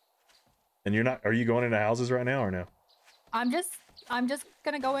 And are you going into houses right now or no? I'm just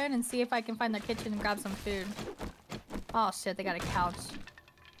gonna go in and see if I can find their kitchen and grab some food. Oh shit, they got a couch.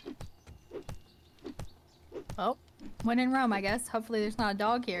 Oh, when in Rome, I guess. Hopefully there's not a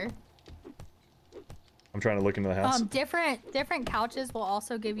dog here. I'm trying to look into the house. Different couches will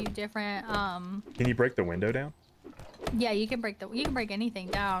also give you different Can you break the window down? yeah, you can break anything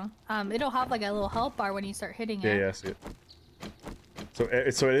down. It'll have like a little health bar when you start hitting it. Yeah, I see it.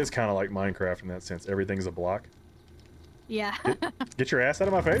 So it is kind of like Minecraft in that sense. Everything's a block. Yeah. Get your ass out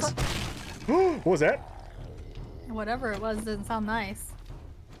of my face. What was that? Whatever it was didn't sound nice.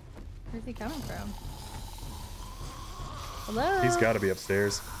 Where's he coming from? Hello? He's got to be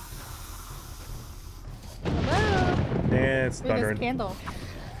upstairs. Hello? And it's thundering. Candle.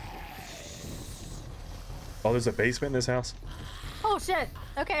 Oh, there's a basement in this house? Oh, shit.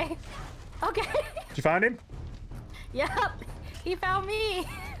 Okay. Okay. Did you find him? Yep. He found me.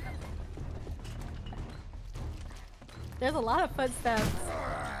 There's a lot of footsteps.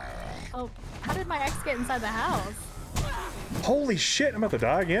 Oh, how did my ex get inside the house? Holy shit, I'm about to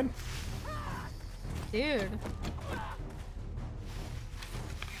die again. Dude.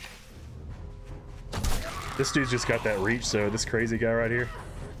 This dude's just got that reach, so this crazy guy right here.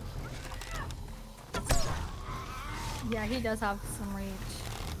 Yeah, he does have some reach.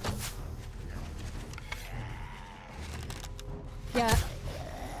 Yeah.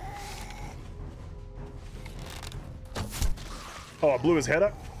 Oh, I blew his head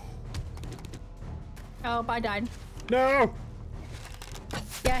up. Oh, I died. No!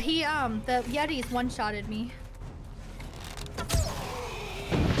 Yeah, he, the Yetis one-shotted me.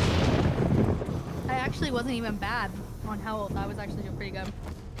 I actually wasn't even bad on health. I was actually doing pretty good.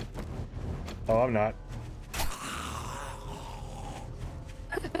 Oh, I'm not.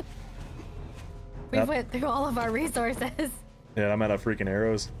 We went through all of our resources. Yeah, I'm out of freaking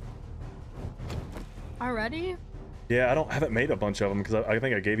arrows. Already? Yeah, I haven't made a bunch of them because I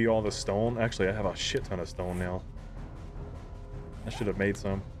think I gave you all the stone. Actually, I have a shit ton of stone now. I should have made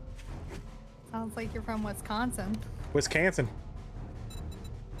some. Sounds like you're from Wisconsin. Wisconsin.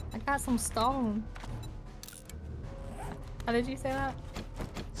 I got some stone. How did you say that?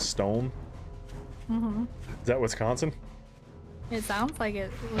 Stone? Mm-hmm. Is that Wisconsin? It sounds like it.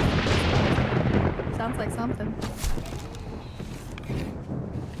 Sounds like something.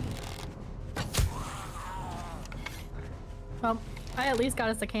 Well, I at least got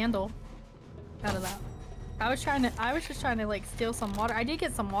us a candle out of that. I was just trying to like steal some water. I did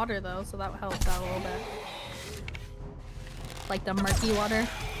get some water though, so that helped out a little bit. Like the murky water.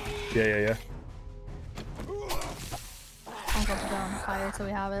 Yeah. I'll go put it on fire so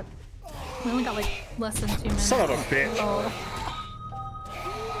we have it. We only got like less than 2 minutes. Son of a bitch. Oh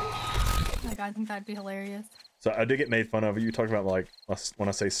my god, I think that'd be hilarious. So I did get made fun of. You talked about like when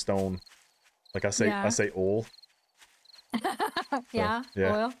I say stone, like I say oil. Yeah, so,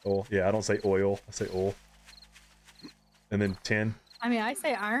 yeah, oil. Oil. Yeah, I don't say oil. I say oil. And then tin. I mean, I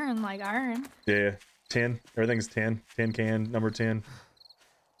say iron, like iron. Yeah, tin. Everything's tin. Tin can, number 10.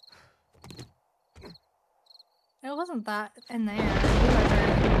 It wasn't that in there.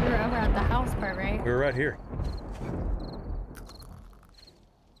 We were over at the house part, right? We were right here.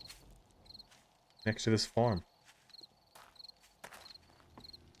 Next to this farm.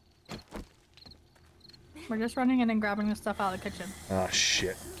 We're just running in and grabbing the stuff out of the kitchen. Ah,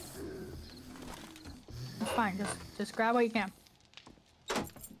 shit. It's fine. Just grab what you can.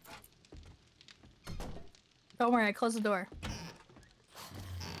 Don't worry, I closed the door.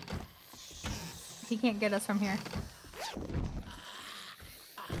 He can't get us from here.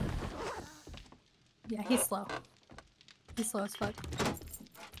 Yeah, he's slow. He's slow as fuck.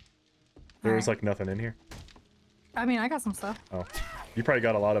 There was like nothing in here. I mean, I got some stuff. Oh, you probably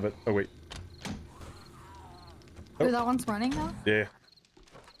got a lot of it. Oh wait. Oh, that one's running now? Yeah.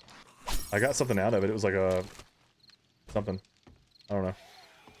 I got something out of it. It was like a something. I don't know.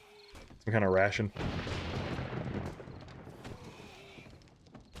 Some kind of ration.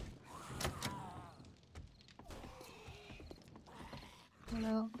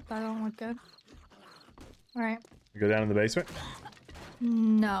 No, that don't look good. All right. You go down in the basement.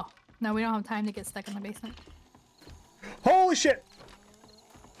 No, we don't have time to get stuck in the basement. Holy shit!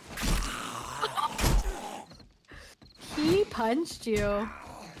 He punched you.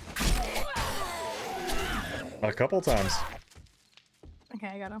 A couple times. Okay,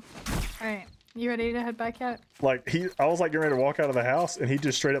 I got him. All right, you ready to head back yet? Like I was like getting ready to walk out of the house, and he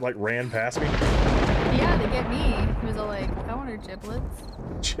just straight up like ran past me. Yeah, to get me. He was all like, I want her giblets.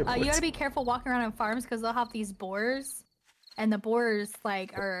 Giblets. You gotta be careful walking around on farms because they'll have these boars, and the boars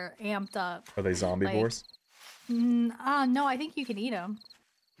like are amped up. Are they zombie like, boars? No, I think you can eat them,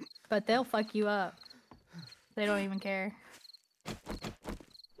 but they'll fuck you up. They don't even care.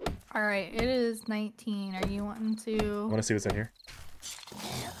 All right, it is 19. Are you wanting to? I want to see what's in here.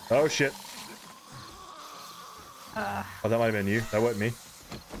 Oh shit! Oh, that might have been you. That wasn't me.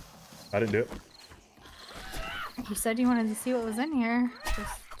 I didn't do it. You said you wanted to see what was in here.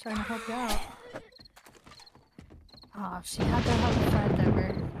 Just trying to help you out. Oh, she had to have a friend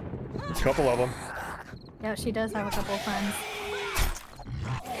over. A couple of them. Yeah, she does have a couple of friends.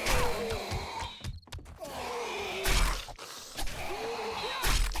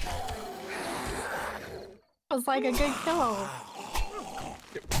 was like a good kill.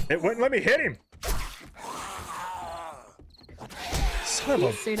 It wouldn't let me hit him. Son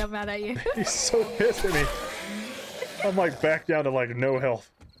of He's straight up mad at you. He's so pissed at me. I'm like back down to like no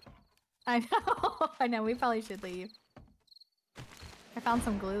health. I know. I know. We probably should leave. I found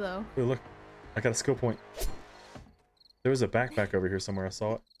some glue though. Ooh, look, I got a skill point. There was a backpack over here somewhere. I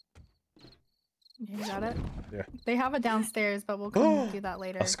saw it. You got it? Yeah. They have it downstairs, but we'll come do that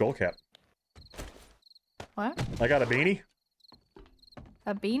later. A skull cap. What? I got a beanie.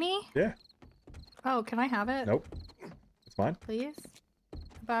 A beanie? Yeah. Oh, can I have it? Nope. It's mine. Please?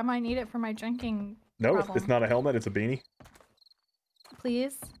 But I might need it for my drinking. No, problem. it's not a helmet. It's a beanie.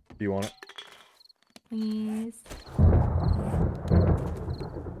 Please? Do you want it? Please.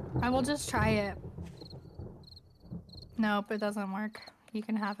 I will just try it. Nope, it doesn't work. You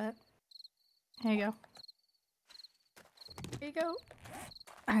can have it. Here you go. Here you go.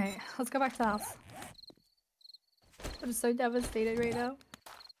 Alright, let's go back to the house. I'm so devastated right now.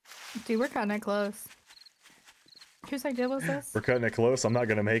 Dude, we're cutting it close. Whose idea was this? We're cutting it close. I'm not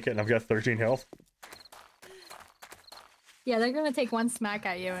gonna make it, and I've got 13 health. Yeah, they're gonna take one smack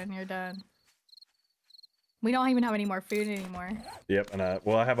at you and you're done. We don't even have any more food anymore. Yep, and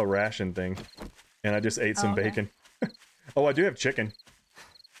well, I have a ration thing, and I just ate some bacon. Oh, I do have chicken.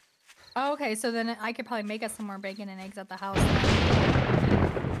 Oh, okay, so then I could probably make us some more bacon and eggs at the house.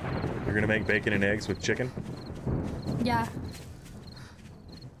 You're gonna make bacon and eggs with chicken? Yeah.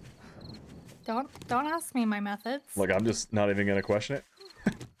 Don't ask me my methods. Look, I'm just not even gonna question it.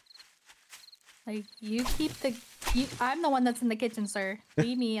 Like, you keep the... I'm the one that's in the kitchen, sir.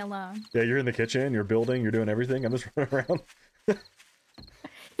 Leave me alone. Yeah, you're in the kitchen, you're building, you're doing everything. I'm just running around.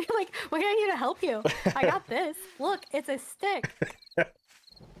 You're like, why do I need to help you? I got this. Look, it's a stick.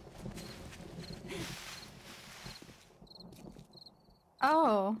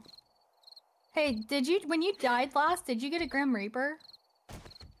 Oh. Hey, when you died last, did you get a Grim Reaper?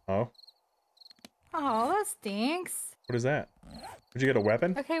 Oh? Oh, that stinks. What is that? Did you get a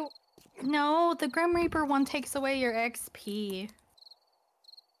weapon? Okay, no, the Grim Reaper one takes away your XP.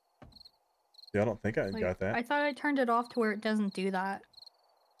 Yeah, I don't think I got that. I thought I turned it off to where it doesn't do that.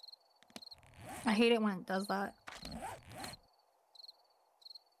 I hate it when it does that.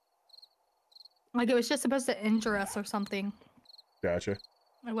 Like, it was just supposed to injure us or something. Gotcha.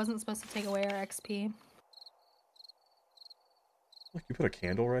 It wasn't supposed to take away our XP. Look, you put a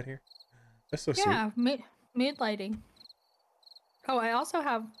candle right here? That's so sweet. Yeah, mood lighting. Oh, I also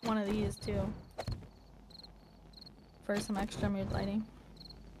have one of these too. For some extra mood lighting.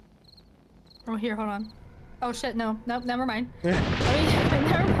 Oh, here, hold on. Oh shit, no. Nope, never mind. Never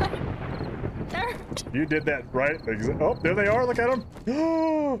mind. Never. You did that right. Oh, there they are. Look at them.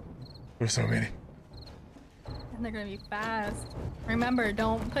 Oh, there's so many. And they're gonna be fast. Remember,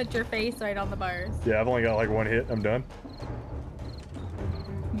 don't put your face right on the bars. Yeah, I've only got like one hit. I'm done.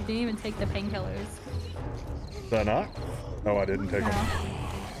 You didn't even take the painkillers. Did I not? Oh, I didn't take them.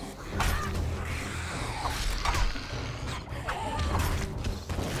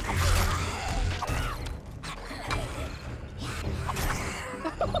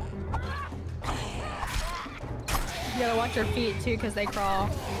 You gotta watch your feet too, because they crawl.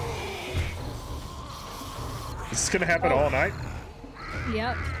 Is this gonna happen all night?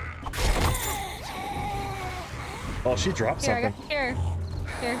 Yep. Oh, she dropped something. Here.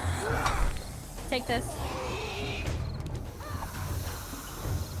 Take this.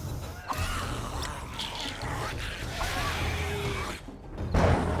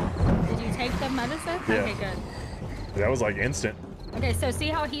 Did you take the medicine? Yeah. Okay, good. That was like instant. Okay, so see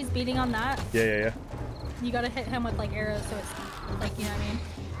how he's beating on that? Yeah. You gotta hit him with like arrows so it's like, you know what I mean?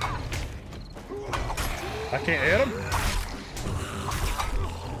 I can't hit him?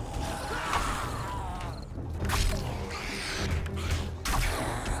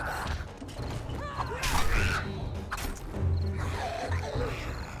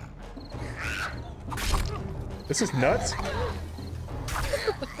 This is nuts.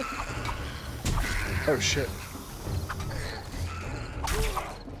 Oh shit.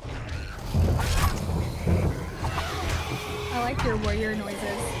 I like your warrior noises.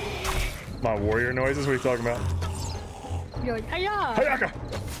 My warrior noises? What are you talking about? You're like, hiya! Hayaka!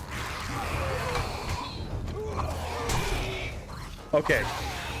 Okay.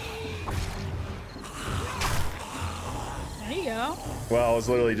 There you go. Well, I was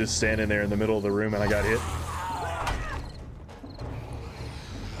literally just standing there in the middle of the room and I got hit.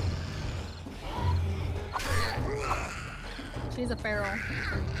 She's a feral.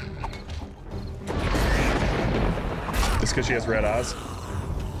 Just because she has red eyes?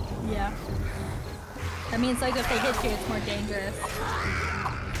 Yeah. That means like if they hit you, it's more dangerous.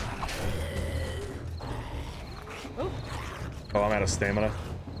 Oh, I'm out of stamina.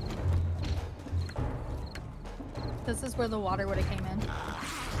 This is where the water would have came in.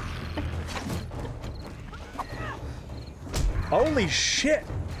 Holy shit!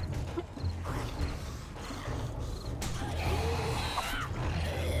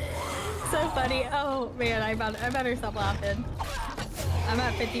 So funny. Oh man, I better stop laughing. I'm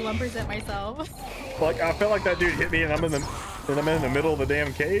at 51% myself. Like I felt like that dude hit me, and I'm in the middle of the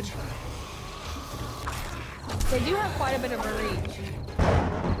damn cage. They do have quite a bit of a reach.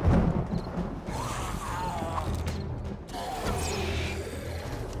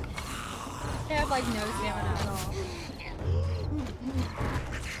 They have like no stamina at all.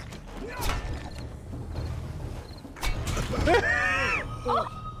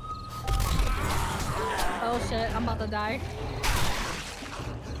 Oh shit, I'm about to die.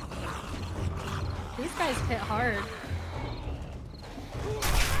 These guys hit hard.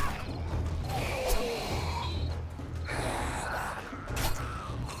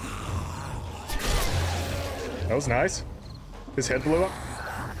 That was nice. His head blew up.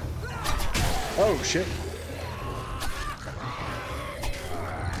 Oh shit.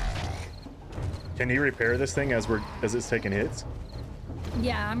 Can you repair this thing as it's taking hits?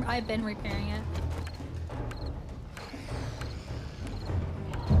 Yeah, I've been repairing it.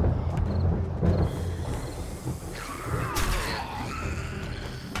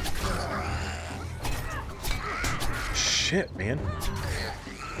 Shit, man.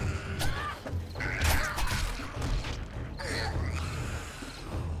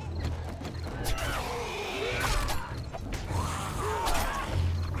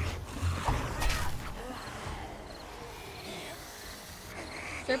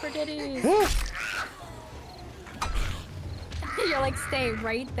 Stripper ditties. You're like, stay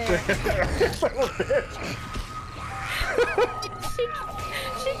right there.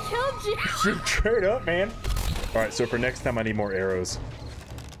 she killed you. Straight up, man. All right, so for next time, I need more arrows.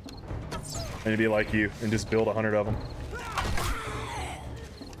 I need to be like you and just build 100 of them.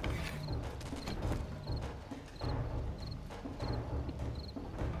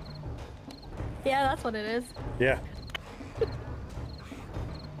 Yeah, that's what it is. Yeah.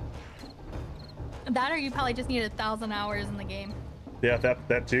 That or you probably just need 1,000 hours in the game. Yeah,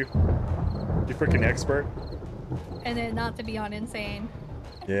 that too. You freaking expert. And then not to be on insane.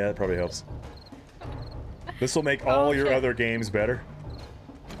 Yeah, that probably helps. This will make all your other games better.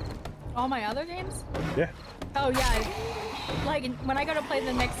 All my other games? Yeah. Oh yeah. Like when I go to play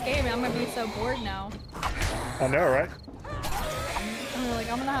the next game, I'm gonna be so bored now. I know, right?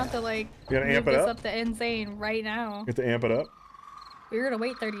 I'm gonna have to like you gotta amp move it this up? up to insane right now. You have to amp it up. We were gonna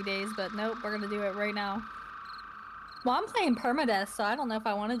wait 30 days, but nope, we're gonna do it right now. Well, I'm playing permadeath, so I don't know if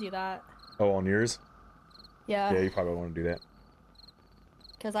I want to do that. Oh, on yours? Yeah. Yeah, you probably want to do that.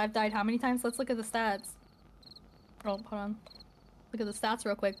 Because I've died how many times? Let's look at the stats. Oh, hold on. Look at the stats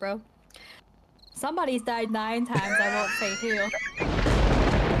real quick, bro. Somebody's died 9 times, I won't say who.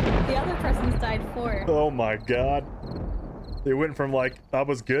 The other person's died 4. Oh my god. It went from like, I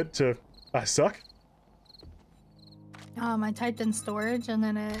was good to, I suck? I typed in storage and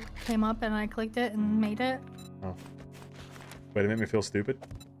then it came up and I clicked it and made it. Oh. Wait, it made me feel stupid?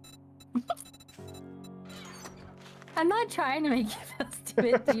 I'm not trying to make you feel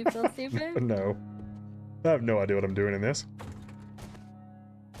stupid. Do you feel stupid? No. I have no idea what I'm doing in this.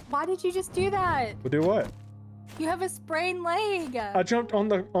 Why did you just do that? Well, do what? You have a sprained leg. I jumped on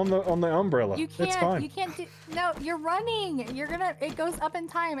the umbrella. You can't. It's fine. You can't do. No, you're running. You're gonna. It goes up in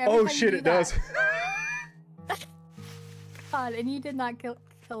time. Every Oh time shit! you It do does. that. God, and you did not kill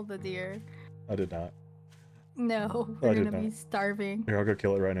the deer. I did not. No, I they're did gonna be not. starving. Here, I'll go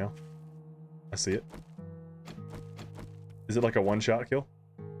kill it right now. I see it. Is it like a one-shot kill?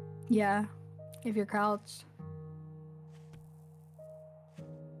 Yeah, if you're crouched.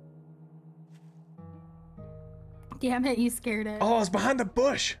 Damn it, you scared it. Oh, I was behind the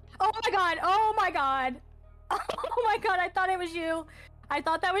bush. Oh my god, oh my god. Oh my god, I thought it was you. I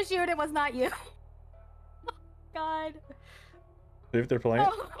thought that was you and it was not you. Oh god. If they're playing.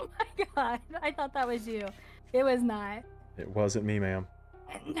 Oh my god, I thought that was you. It was not. It wasn't me, ma'am.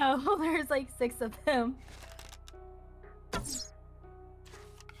 No, there's like 6 of them.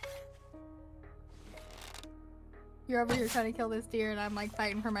 You're over here trying to kill this deer and I'm like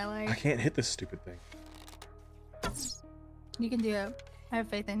fighting for my I life. can't hit this stupid thing. You can do it. I have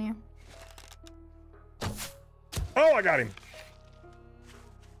faith in you. Oh, I got him.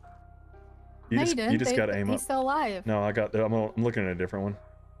 No, you didn't. You just gotta aim up. He's still alive. No, I got. I'm looking at a different one.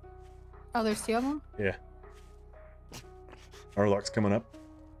 Oh, there's 2 of them? Yeah. Our luck's coming up.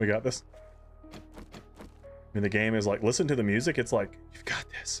 We got this. And the game is like, listen to the music. It's like, you've got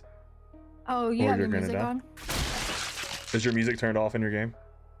this. Oh, you Or have you're your gonna music die. on? Is your music turned off in your game?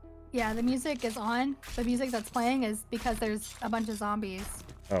 Yeah, the music is on. The music that's playing is because there's a bunch of zombies.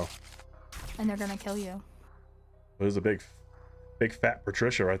 Oh. And they're gonna kill you. There's a big fat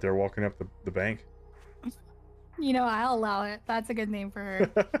Patricia right there walking up the bank. You know, I'll allow it. That's a good name for her.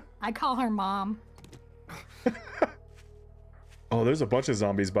 I call her Mom. Oh, there's a bunch of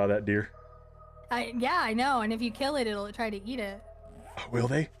zombies by that deer. Yeah, I know. And if you kill it, it'll try to eat it. Oh, will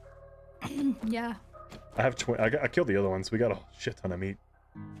they? Yeah. I have I killed the other ones. We got a shit ton of meat.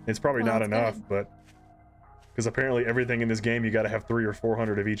 It's probably not enough, good. but because apparently everything in this game you got to have 300 or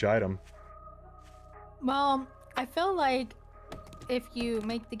 400 of each item. Well, I feel like if you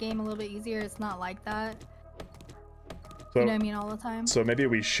make the game a little bit easier, it's not like that. So, you know what I mean? All the time. So maybe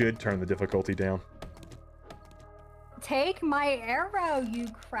we should turn the difficulty down. Take my arrow, you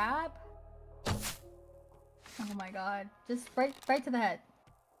crap. Oh my god. Just right to the head.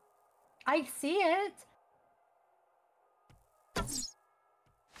 I see it.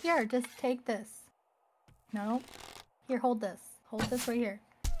 Here, just take this. No. Here, hold this. Hold this right here.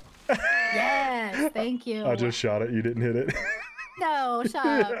 Yes, thank you. I just shot it. You didn't hit it. No, shut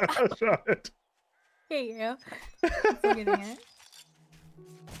up. Yeah, I shot it. Hate you. I'm getting it.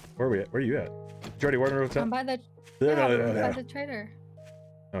 Where are we at? Where are you at? You already working with I'm by the by the trader.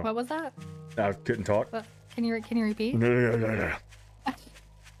 Oh. What was that? I couldn't talk. What? Can you repeat? My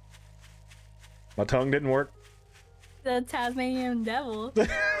tongue didn't work. The Tasmanian devil.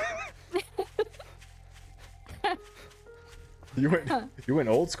 You went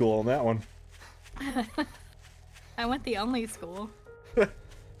old school on that one. I went the only school.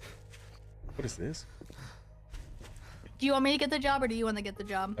 What is this? Do you want me to get the job or do you want to get the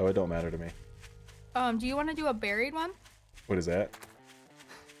job? Oh, it don't matter to me. Do you want to do a buried one? What is that?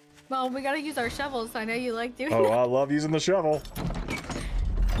 Well, we gotta use our shovels. So I know you like doing Oh, that. I love using the shovel.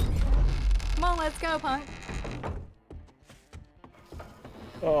 Come on, let's go, punk.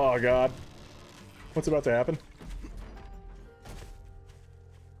 Oh God, what's about to happen?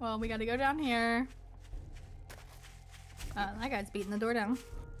 Well, we gotta go down here. That guy's beating the door down.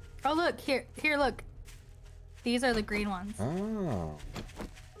 Oh, look, here, look. These are the green ones. Oh.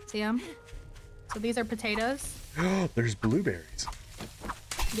 See them? So these are potatoes. There's blueberries.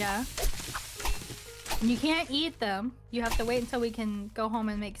 Yeah. And you can't eat them. You have to wait until we can go home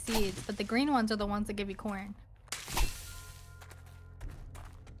and make seeds. But the green ones are the ones that give you corn.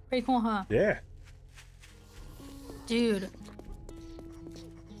 Pretty cool, huh? Yeah. Dude.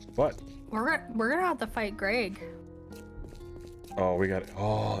 What? We're gonna have to fight Greg. Oh, we got.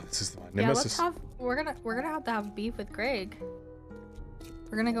 Oh, this is my nemesis. Yeah, we're gonna have to have beef with Greg.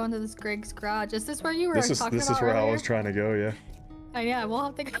 We're gonna go into this Greg's garage. Is this where you were talking about This is where earlier? I was trying to go. Yeah. Oh yeah, we'll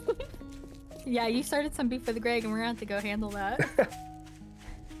have to go. Yeah, you started some beef with Greg, and we're gonna have to go handle that.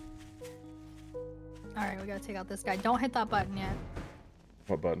 All right, we gotta take out this guy. Don't hit that button yet.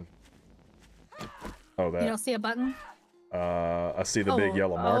 What button? Oh, that. You don't see a button? I see the big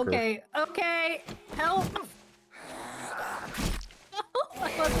yellow marker. Okay, help!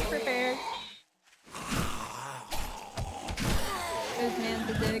 I wasn't prepared. This man's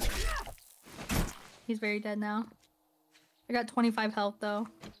a dick. He's very dead now. I got 25 health though.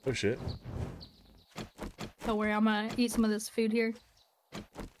 Oh shit. Don't worry, I'm gonna eat some of this food here.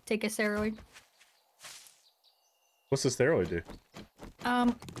 Take a steroid. What's the steroid do?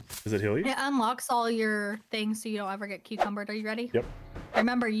 Does it heal you? It unlocks all your things so you don't ever get cucumbered. Are you ready? Yep.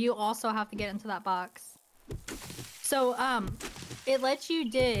 Remember, you also have to get into that box. So, it lets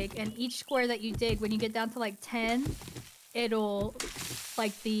you dig, and each square that you dig, when you get down to like 10, it'll,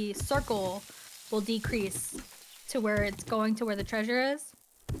 like the circle will decrease to where it's going to where the treasure is.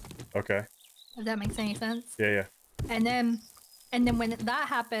 Okay. If that makes any sense. Yeah. And then when that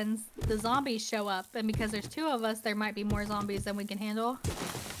happens, the zombies show up, and because there's 2 of us, there might be more zombies than we can handle.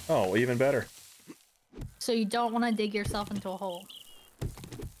 Oh, well, even better. So you don't want to dig yourself into a hole.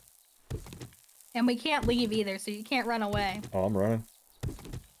 And we can't leave either, so you can't run away. Oh, I'm running.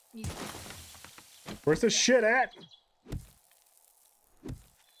 Where's this shit at?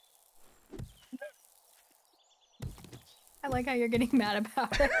 I like how you're getting mad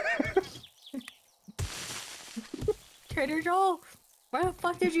about it. Trader Joel, where the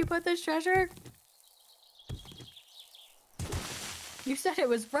fuck did you put this treasure? You said it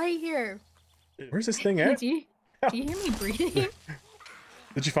was right here. Where's this thing at? Do you hear me breathing?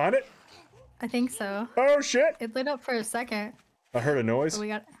 Did you find it? I think so. Oh shit! It lit up for a second. I heard a noise. So we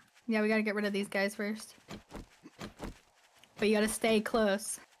gotta get rid of these guys first. But you gotta stay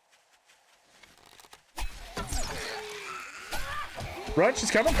close. Run, she's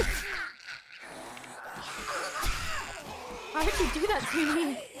coming. Why would you do that to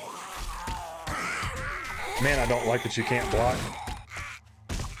me? Man, I don't like that you can't block.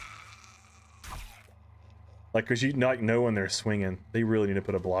 Like, cause you like know when they're swinging. They really need to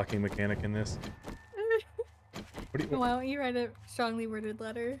put a blocking mechanic in this. What do you? Why don't you write a strongly worded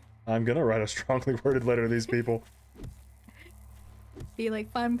letter? I'm gonna write a strongly worded letter to these people. Be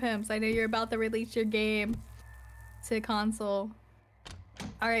like, fun pimps, I know you're about to release your game to console.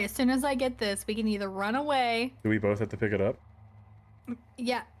 Alright, as soon as I get this, we can either run away. Do we both have to pick it up?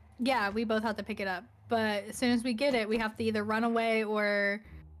 Yeah, we both have to pick it up. But as soon as we get it, we have to either run away or,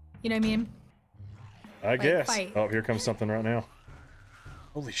 you know what I mean? I guess. Fight. Oh, here comes something right now.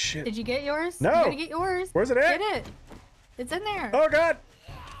 Holy shit. Did you get yours? No. You gotta get yours. Where's it at? Get it. It's in there. Oh god.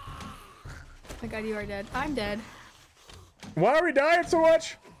 Oh my god, you are dead. I'm dead. Why are we dying so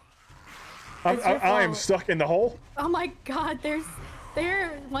much? I am stuck in the hole. Oh my god, there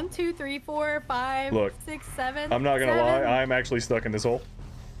 1, 2, 3, 4, 5, Look, 6, 7. I'm not gonna 7. lie, I'm actually stuck in this hole.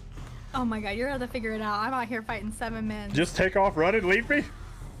 Oh my god, you're gonna have to figure it out. I'm out here fighting 7 men. Just take off running, leave me.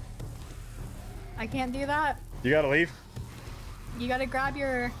 I can't do that. You gotta leave. You gotta grab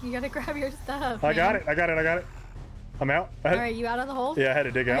your stuff. I got it. I'm out. Alright, you out of the hole? Yeah, I had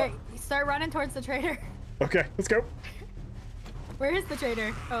to dig out. Alright, start running towards the trader. Okay, let's go. Where is the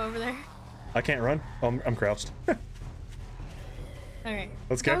trader? Oh, over there. I can't run. Oh, I'm crouched. Alright.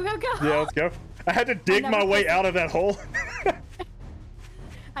 Let's go. Go. Yeah, let's go. I had to dig my way out of that hole.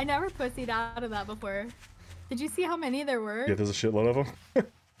 I never pussied out of that before. Did you see how many there were? Yeah, there's a shitload of them.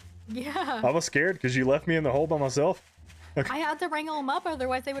 Yeah. I was scared because you left me in the hole by myself. Okay. I had to wrangle them up,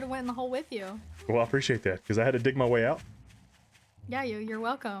 otherwise they would have went in the hole with you. Well, I appreciate that because I had to dig my way out. Yeah, you're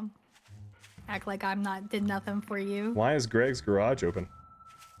welcome. Act like did nothing for you. Why is Greg's garage open?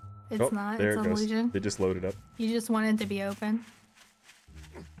 It's not. There It's it an goes. illusion. It just loaded up. You just wanted to be open.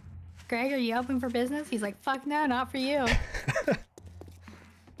 Greg, are you open for business? He's like, fuck no, not for you.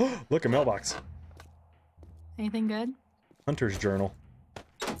 Look, a mailbox. Anything good? Hunter's journal.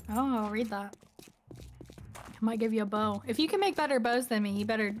 Oh, I'll read that. I might give you a bow. If you can make better bows than me, you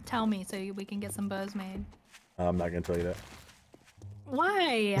better tell me so we can get some bows made. I'm not gonna tell you that.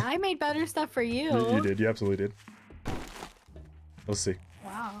 Why? I made better stuff for you. You did. You absolutely did. Let's see.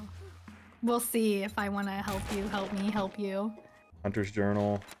 Wow. We'll see if I want to help you. Help me help you. Hunter's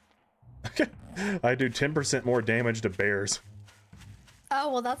journal. I do 10% more damage to bears. Oh,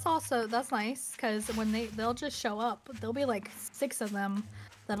 well, that's nice, because when they'll just show up. There'll be like 6 of them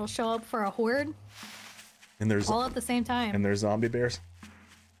that'll show up for a horde. And there's all at the same time. And there's zombie bears.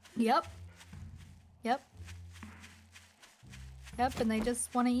 Yep. And they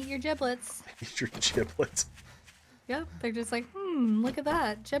just want to eat your giblets. Eat your giblets. Yep. They're just like, look at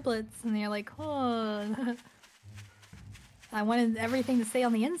that, giblets. And you're like, oh. I wanted everything to stay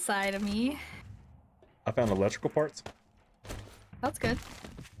on the inside of me. I found electrical parts. That's good.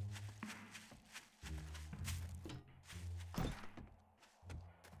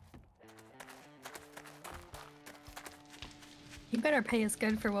 You better pay us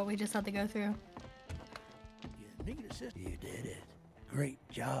good for what we just had to go through. You did it. Great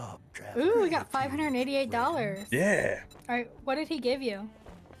job, Travis. Ooh, we got $588. Yeah. All right, what did he give you?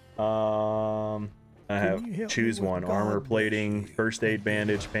 I have choose one: armor plating, first aid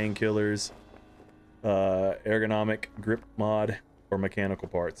bandage, painkillers, ergonomic grip mod, or mechanical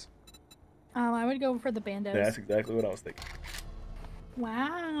parts. I would go for the bandos. Yeah, that's exactly what I was thinking.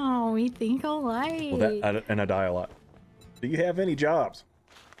 Wow, we think alike. Well, and I die a lot. Do you have any jobs?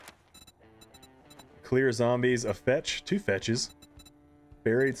 Clear zombies, a fetch, 2 fetches,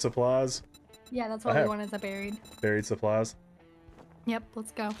 buried supplies. Yeah, that's what we want is a buried. Buried supplies. Yep,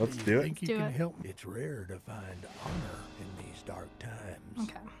 let's go. Let's do it. Think you can help me? It's rare to find honor in these dark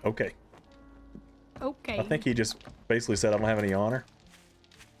times. Okay. Okay. I think he just basically said I don't have any honor.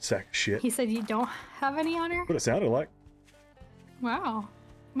 Sack of shit. He said you don't have any honor? What it sounded like. Wow.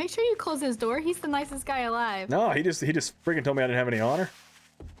 Make sure you close his door. He's the nicest guy alive. No, he just freaking told me I didn't have any honor.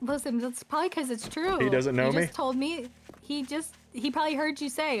 Listen, that's probably because it's true. He doesn't know me? He just told me. He probably heard you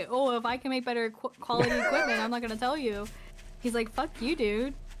say, oh, if I can make better quality equipment, I'm not going to tell you. He's like, fuck you,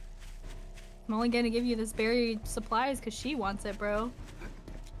 dude. I'm only going to give you this buried supplies because she wants it, bro.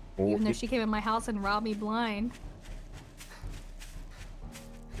 Well, even though she came in my house and robbed me blind.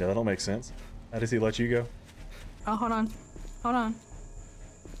 Yeah, that don't make sense. How does he let you go? Oh, hold on. Hold on.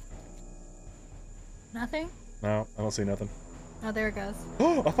 Nothing? No, I don't see nothing. Oh, there it goes.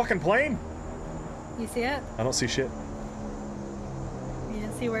 Oh, a fucking plane! You see it? I don't see shit. You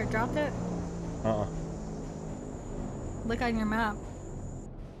didn't see where it dropped it? Uh-uh. Look on your map.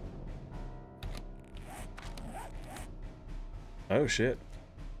 Oh, shit.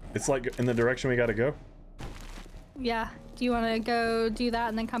 It's like in the direction we gotta go? Yeah. Do you want to go do that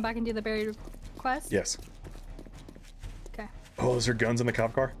and then come back and do the buried quest? Yes. Oh, is there guns in the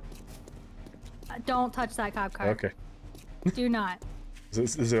cop car? Don't touch that cop car. Okay. Do not.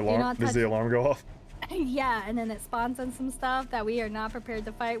 Does the alarm go off? Yeah, and then it spawns on some stuff that we are not prepared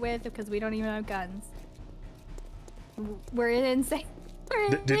to fight with because we don't even have guns. We're insane.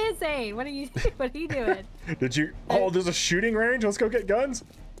 We're insane. What are you doing? Did you? Oh, there's a shooting range. Let's go get guns.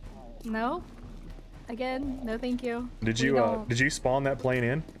 No. Again, no, thank you. Did you spawn that plane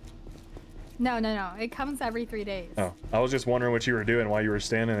in? No. It comes every 3 days. Oh, I was just wondering what you were doing while you were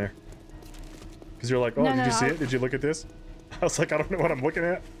standing there. Because you're like, oh, did you see it? Did you look at this? I was like, I don't know what I'm looking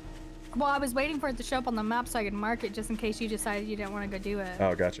at. Well, I was waiting for it to show up on the map so I could mark it just in case you decided you didn't want to go do it.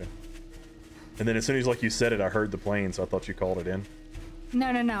 Oh, gotcha. And then as soon as you said it, I heard the plane, so I thought you called it in.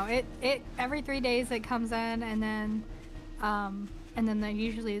 No. It every 3 days it comes in, and then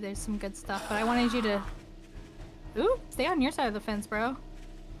usually there's some good stuff. But I wanted you to, stay on your side of the fence, bro.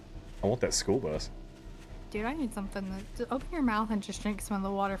 I want that school bus. Dude, I need something to open your mouth and just drink some of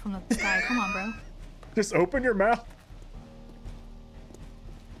the water from the sky. Come on, bro. Just open your mouth.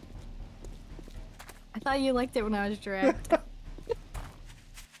 I thought you liked it when I was direct.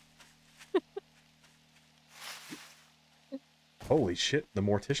 Holy shit, the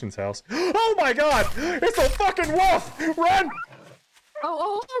mortician's house. Oh my god! It's a fucking wolf! Run!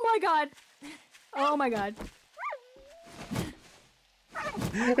 Oh my god! Oh my god.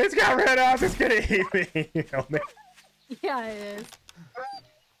 It's got red eyes, it's gonna eat me! Help me. Yeah, it is.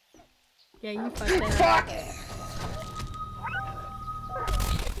 Yeah, you fucked it up. Fuck!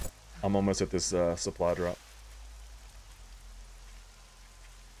 I'm almost at this supply drop.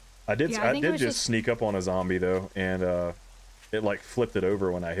 I did just sneak up on a zombie though, and it like flipped it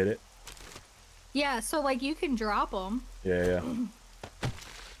over when I hit it. Yeah, so like you can drop them. Yeah.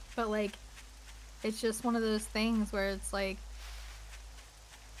 But like, it's just one of those things where it's like,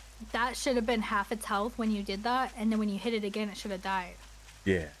 that should have been half its health when you did that, and then when you hit it again, it should have died.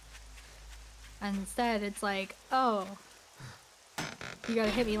 Yeah. And instead, it's like, oh, you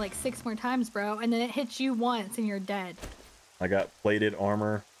gotta hit me like 6 more times, bro, and then it hits you once and you're dead. I got plated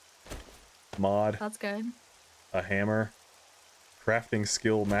armor, mod. That's good. A hammer, crafting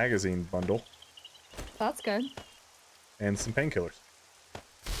skill magazine bundle. That's good. And some painkillers.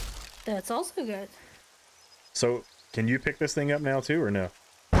 That's also good. So, can you pick this thing up now too, or no?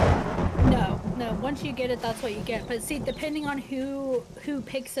 No. Once you get it, that's what you get. But see, depending on who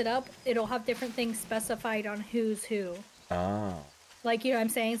picks it up, it'll have different things specified on who's who. Ah. Like, you know what I'm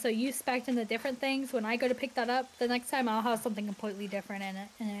saying? So you spec'd in the different things. When I go to pick that up, the next time I'll have something completely different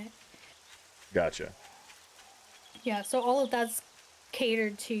in it. Gotcha. Yeah, so all of that's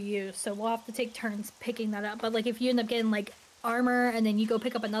catered to you. So we'll have to take turns picking that up. But like, if you end up getting like armor and then you go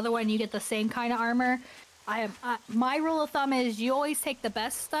pick up another one and you get the same kind of armor, my rule of thumb is you always take the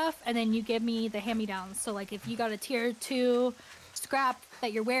best stuff and then you give me the hand-me-downs. So like, if you got a tier 2 scrap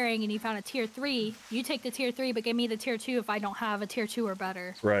that you're wearing and you found a tier 3, you take the tier 3 but give me the tier 2 if I don't have a tier 2 or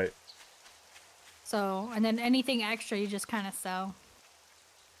better. Right. So, and then anything extra you just kind of sell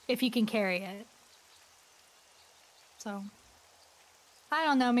if you can carry it. So, I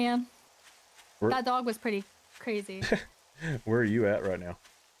don't know, man. That dog was pretty crazy. Where are you at right now?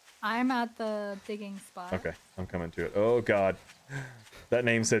 I'm at the digging spot. Okay, I'm coming to it. Oh god. That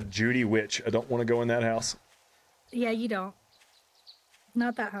name said Judy Witch. I don't want to go in that house. Yeah, you don't.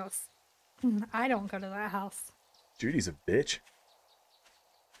 Not that house. I don't go to that house. Judy's a bitch.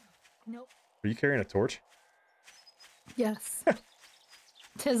 Nope. Are you carrying a torch? Yes.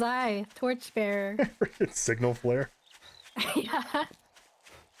 'Tis I, torchbearer. Signal flare. Yeah.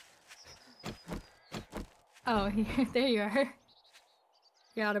 Oh, there you are.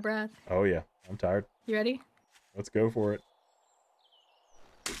 You're out of breath. Oh yeah, I'm tired. You ready? Let's go for it.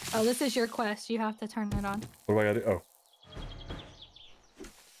 Oh, this is your quest. You have to turn it on. What do I gotta do? Oh.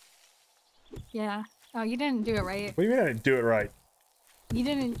 Yeah. Oh, you didn't do it right. What do you mean I didn't do it right? You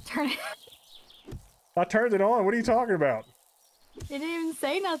didn't turn it. I turned it on. What are you talking about? It didn't even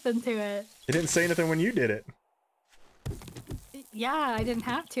say nothing to it. It didn't say nothing when you did it. Yeah, I didn't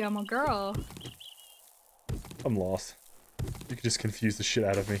have to. I'm a girl. I'm lost. You could just confuse the shit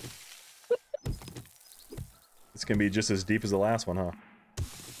out of me. It's gonna be just as deep as the last one, huh?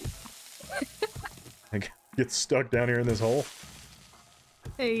 I get stuck down here in this hole.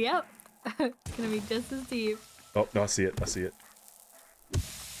 Yep. It's gonna be just as deep. Oh no, I see it. I see it.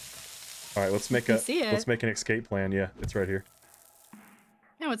 All right, let's make an escape plan. Yeah, it's right here.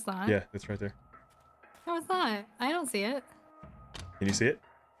 No, it's not. Yeah, it's right there. No, it's not. I don't see it. Can you see it?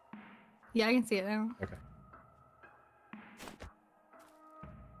 Yeah, I can see it now. Okay.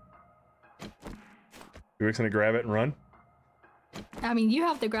 You're gonna grab it and run? I mean, you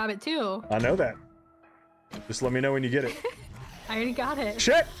have to grab it too. I know that. Just let me know when you get it. I already got it.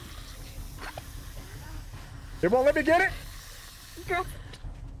 Shit! It won't let me get it? Grab.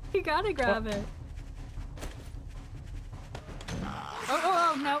 You gotta grab it.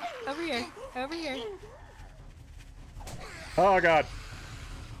 Oh, no. Over here. Over here. Oh, God.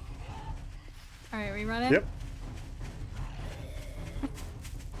 Alright, we running? Yep.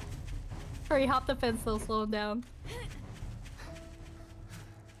 Hurry, hop the fence, they'll slow him down.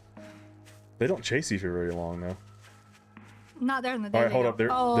 They don't chase you for very long, though. Not there in the day. All right, hold up.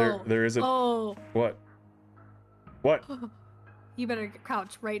 There is a... Oh. What? What? You better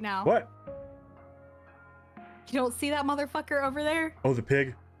crouch right now. What? You don't see that motherfucker over there? Oh, the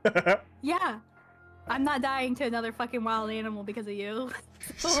pig? Yeah. I'm not dying to another fucking wild animal because of you.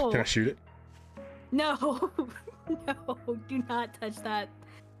 Oh. Can I shoot it? No. No, do not touch that.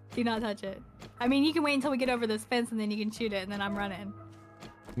 Do not touch it. I mean, you can wait until we get over this fence and then you can shoot it and then I'm running.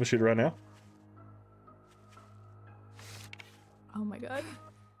 I'm gonna shoot it right now. Oh my god.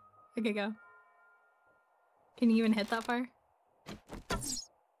 Okay, go. Can you even hit that far?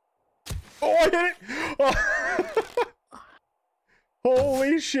 Oh, I hit it! Oh.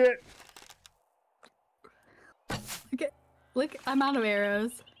 Holy shit! Look, I'm out of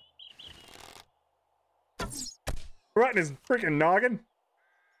arrows. Right in his freaking noggin.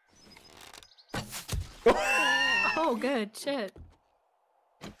 Oh, good. Shit.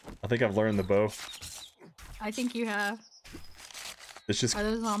 I think I've learned the bow. I think you have. It's just... Are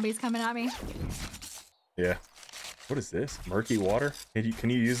those zombies coming at me? Yeah. What is this? Murky water? Can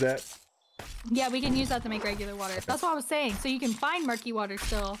you use that? Yeah, we can use that to make regular water. That's what I was saying. So you can find murky water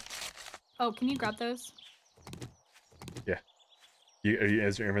still. Oh, can you grab those? Yeah.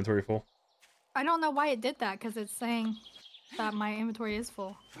 Is your inventory full? I don't know why it did that, because it's saying that my inventory is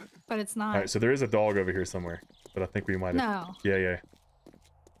full, but it's not. All right, so there is a dog over here somewhere, but I think we might have... No. Yeah.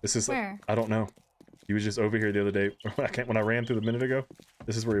 This is... Where? I don't know. He was just over here the other day. When I ran through the minute ago.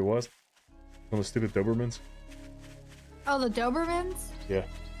 This is where he was. One of those stupid Dobermans. Oh, the Dobermans? Yeah.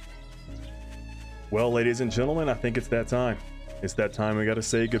 Well, ladies and gentlemen, I think it's that time. It's that time we gotta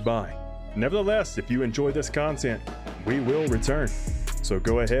say goodbye. Nevertheless, if you enjoyed this content, we will return. So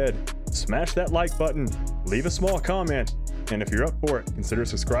go ahead, smash that like button, leave a small comment, and if you're up for it, consider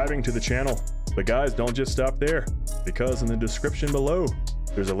subscribing to the channel. But guys, don't just stop there, because in the description below,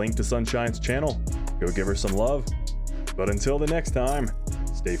 there's a link to Sunshine's channel. Go give her some love. But until the next time,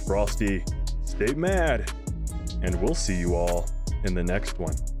 stay frosty, stay mad, and we'll see you all in the next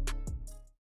one.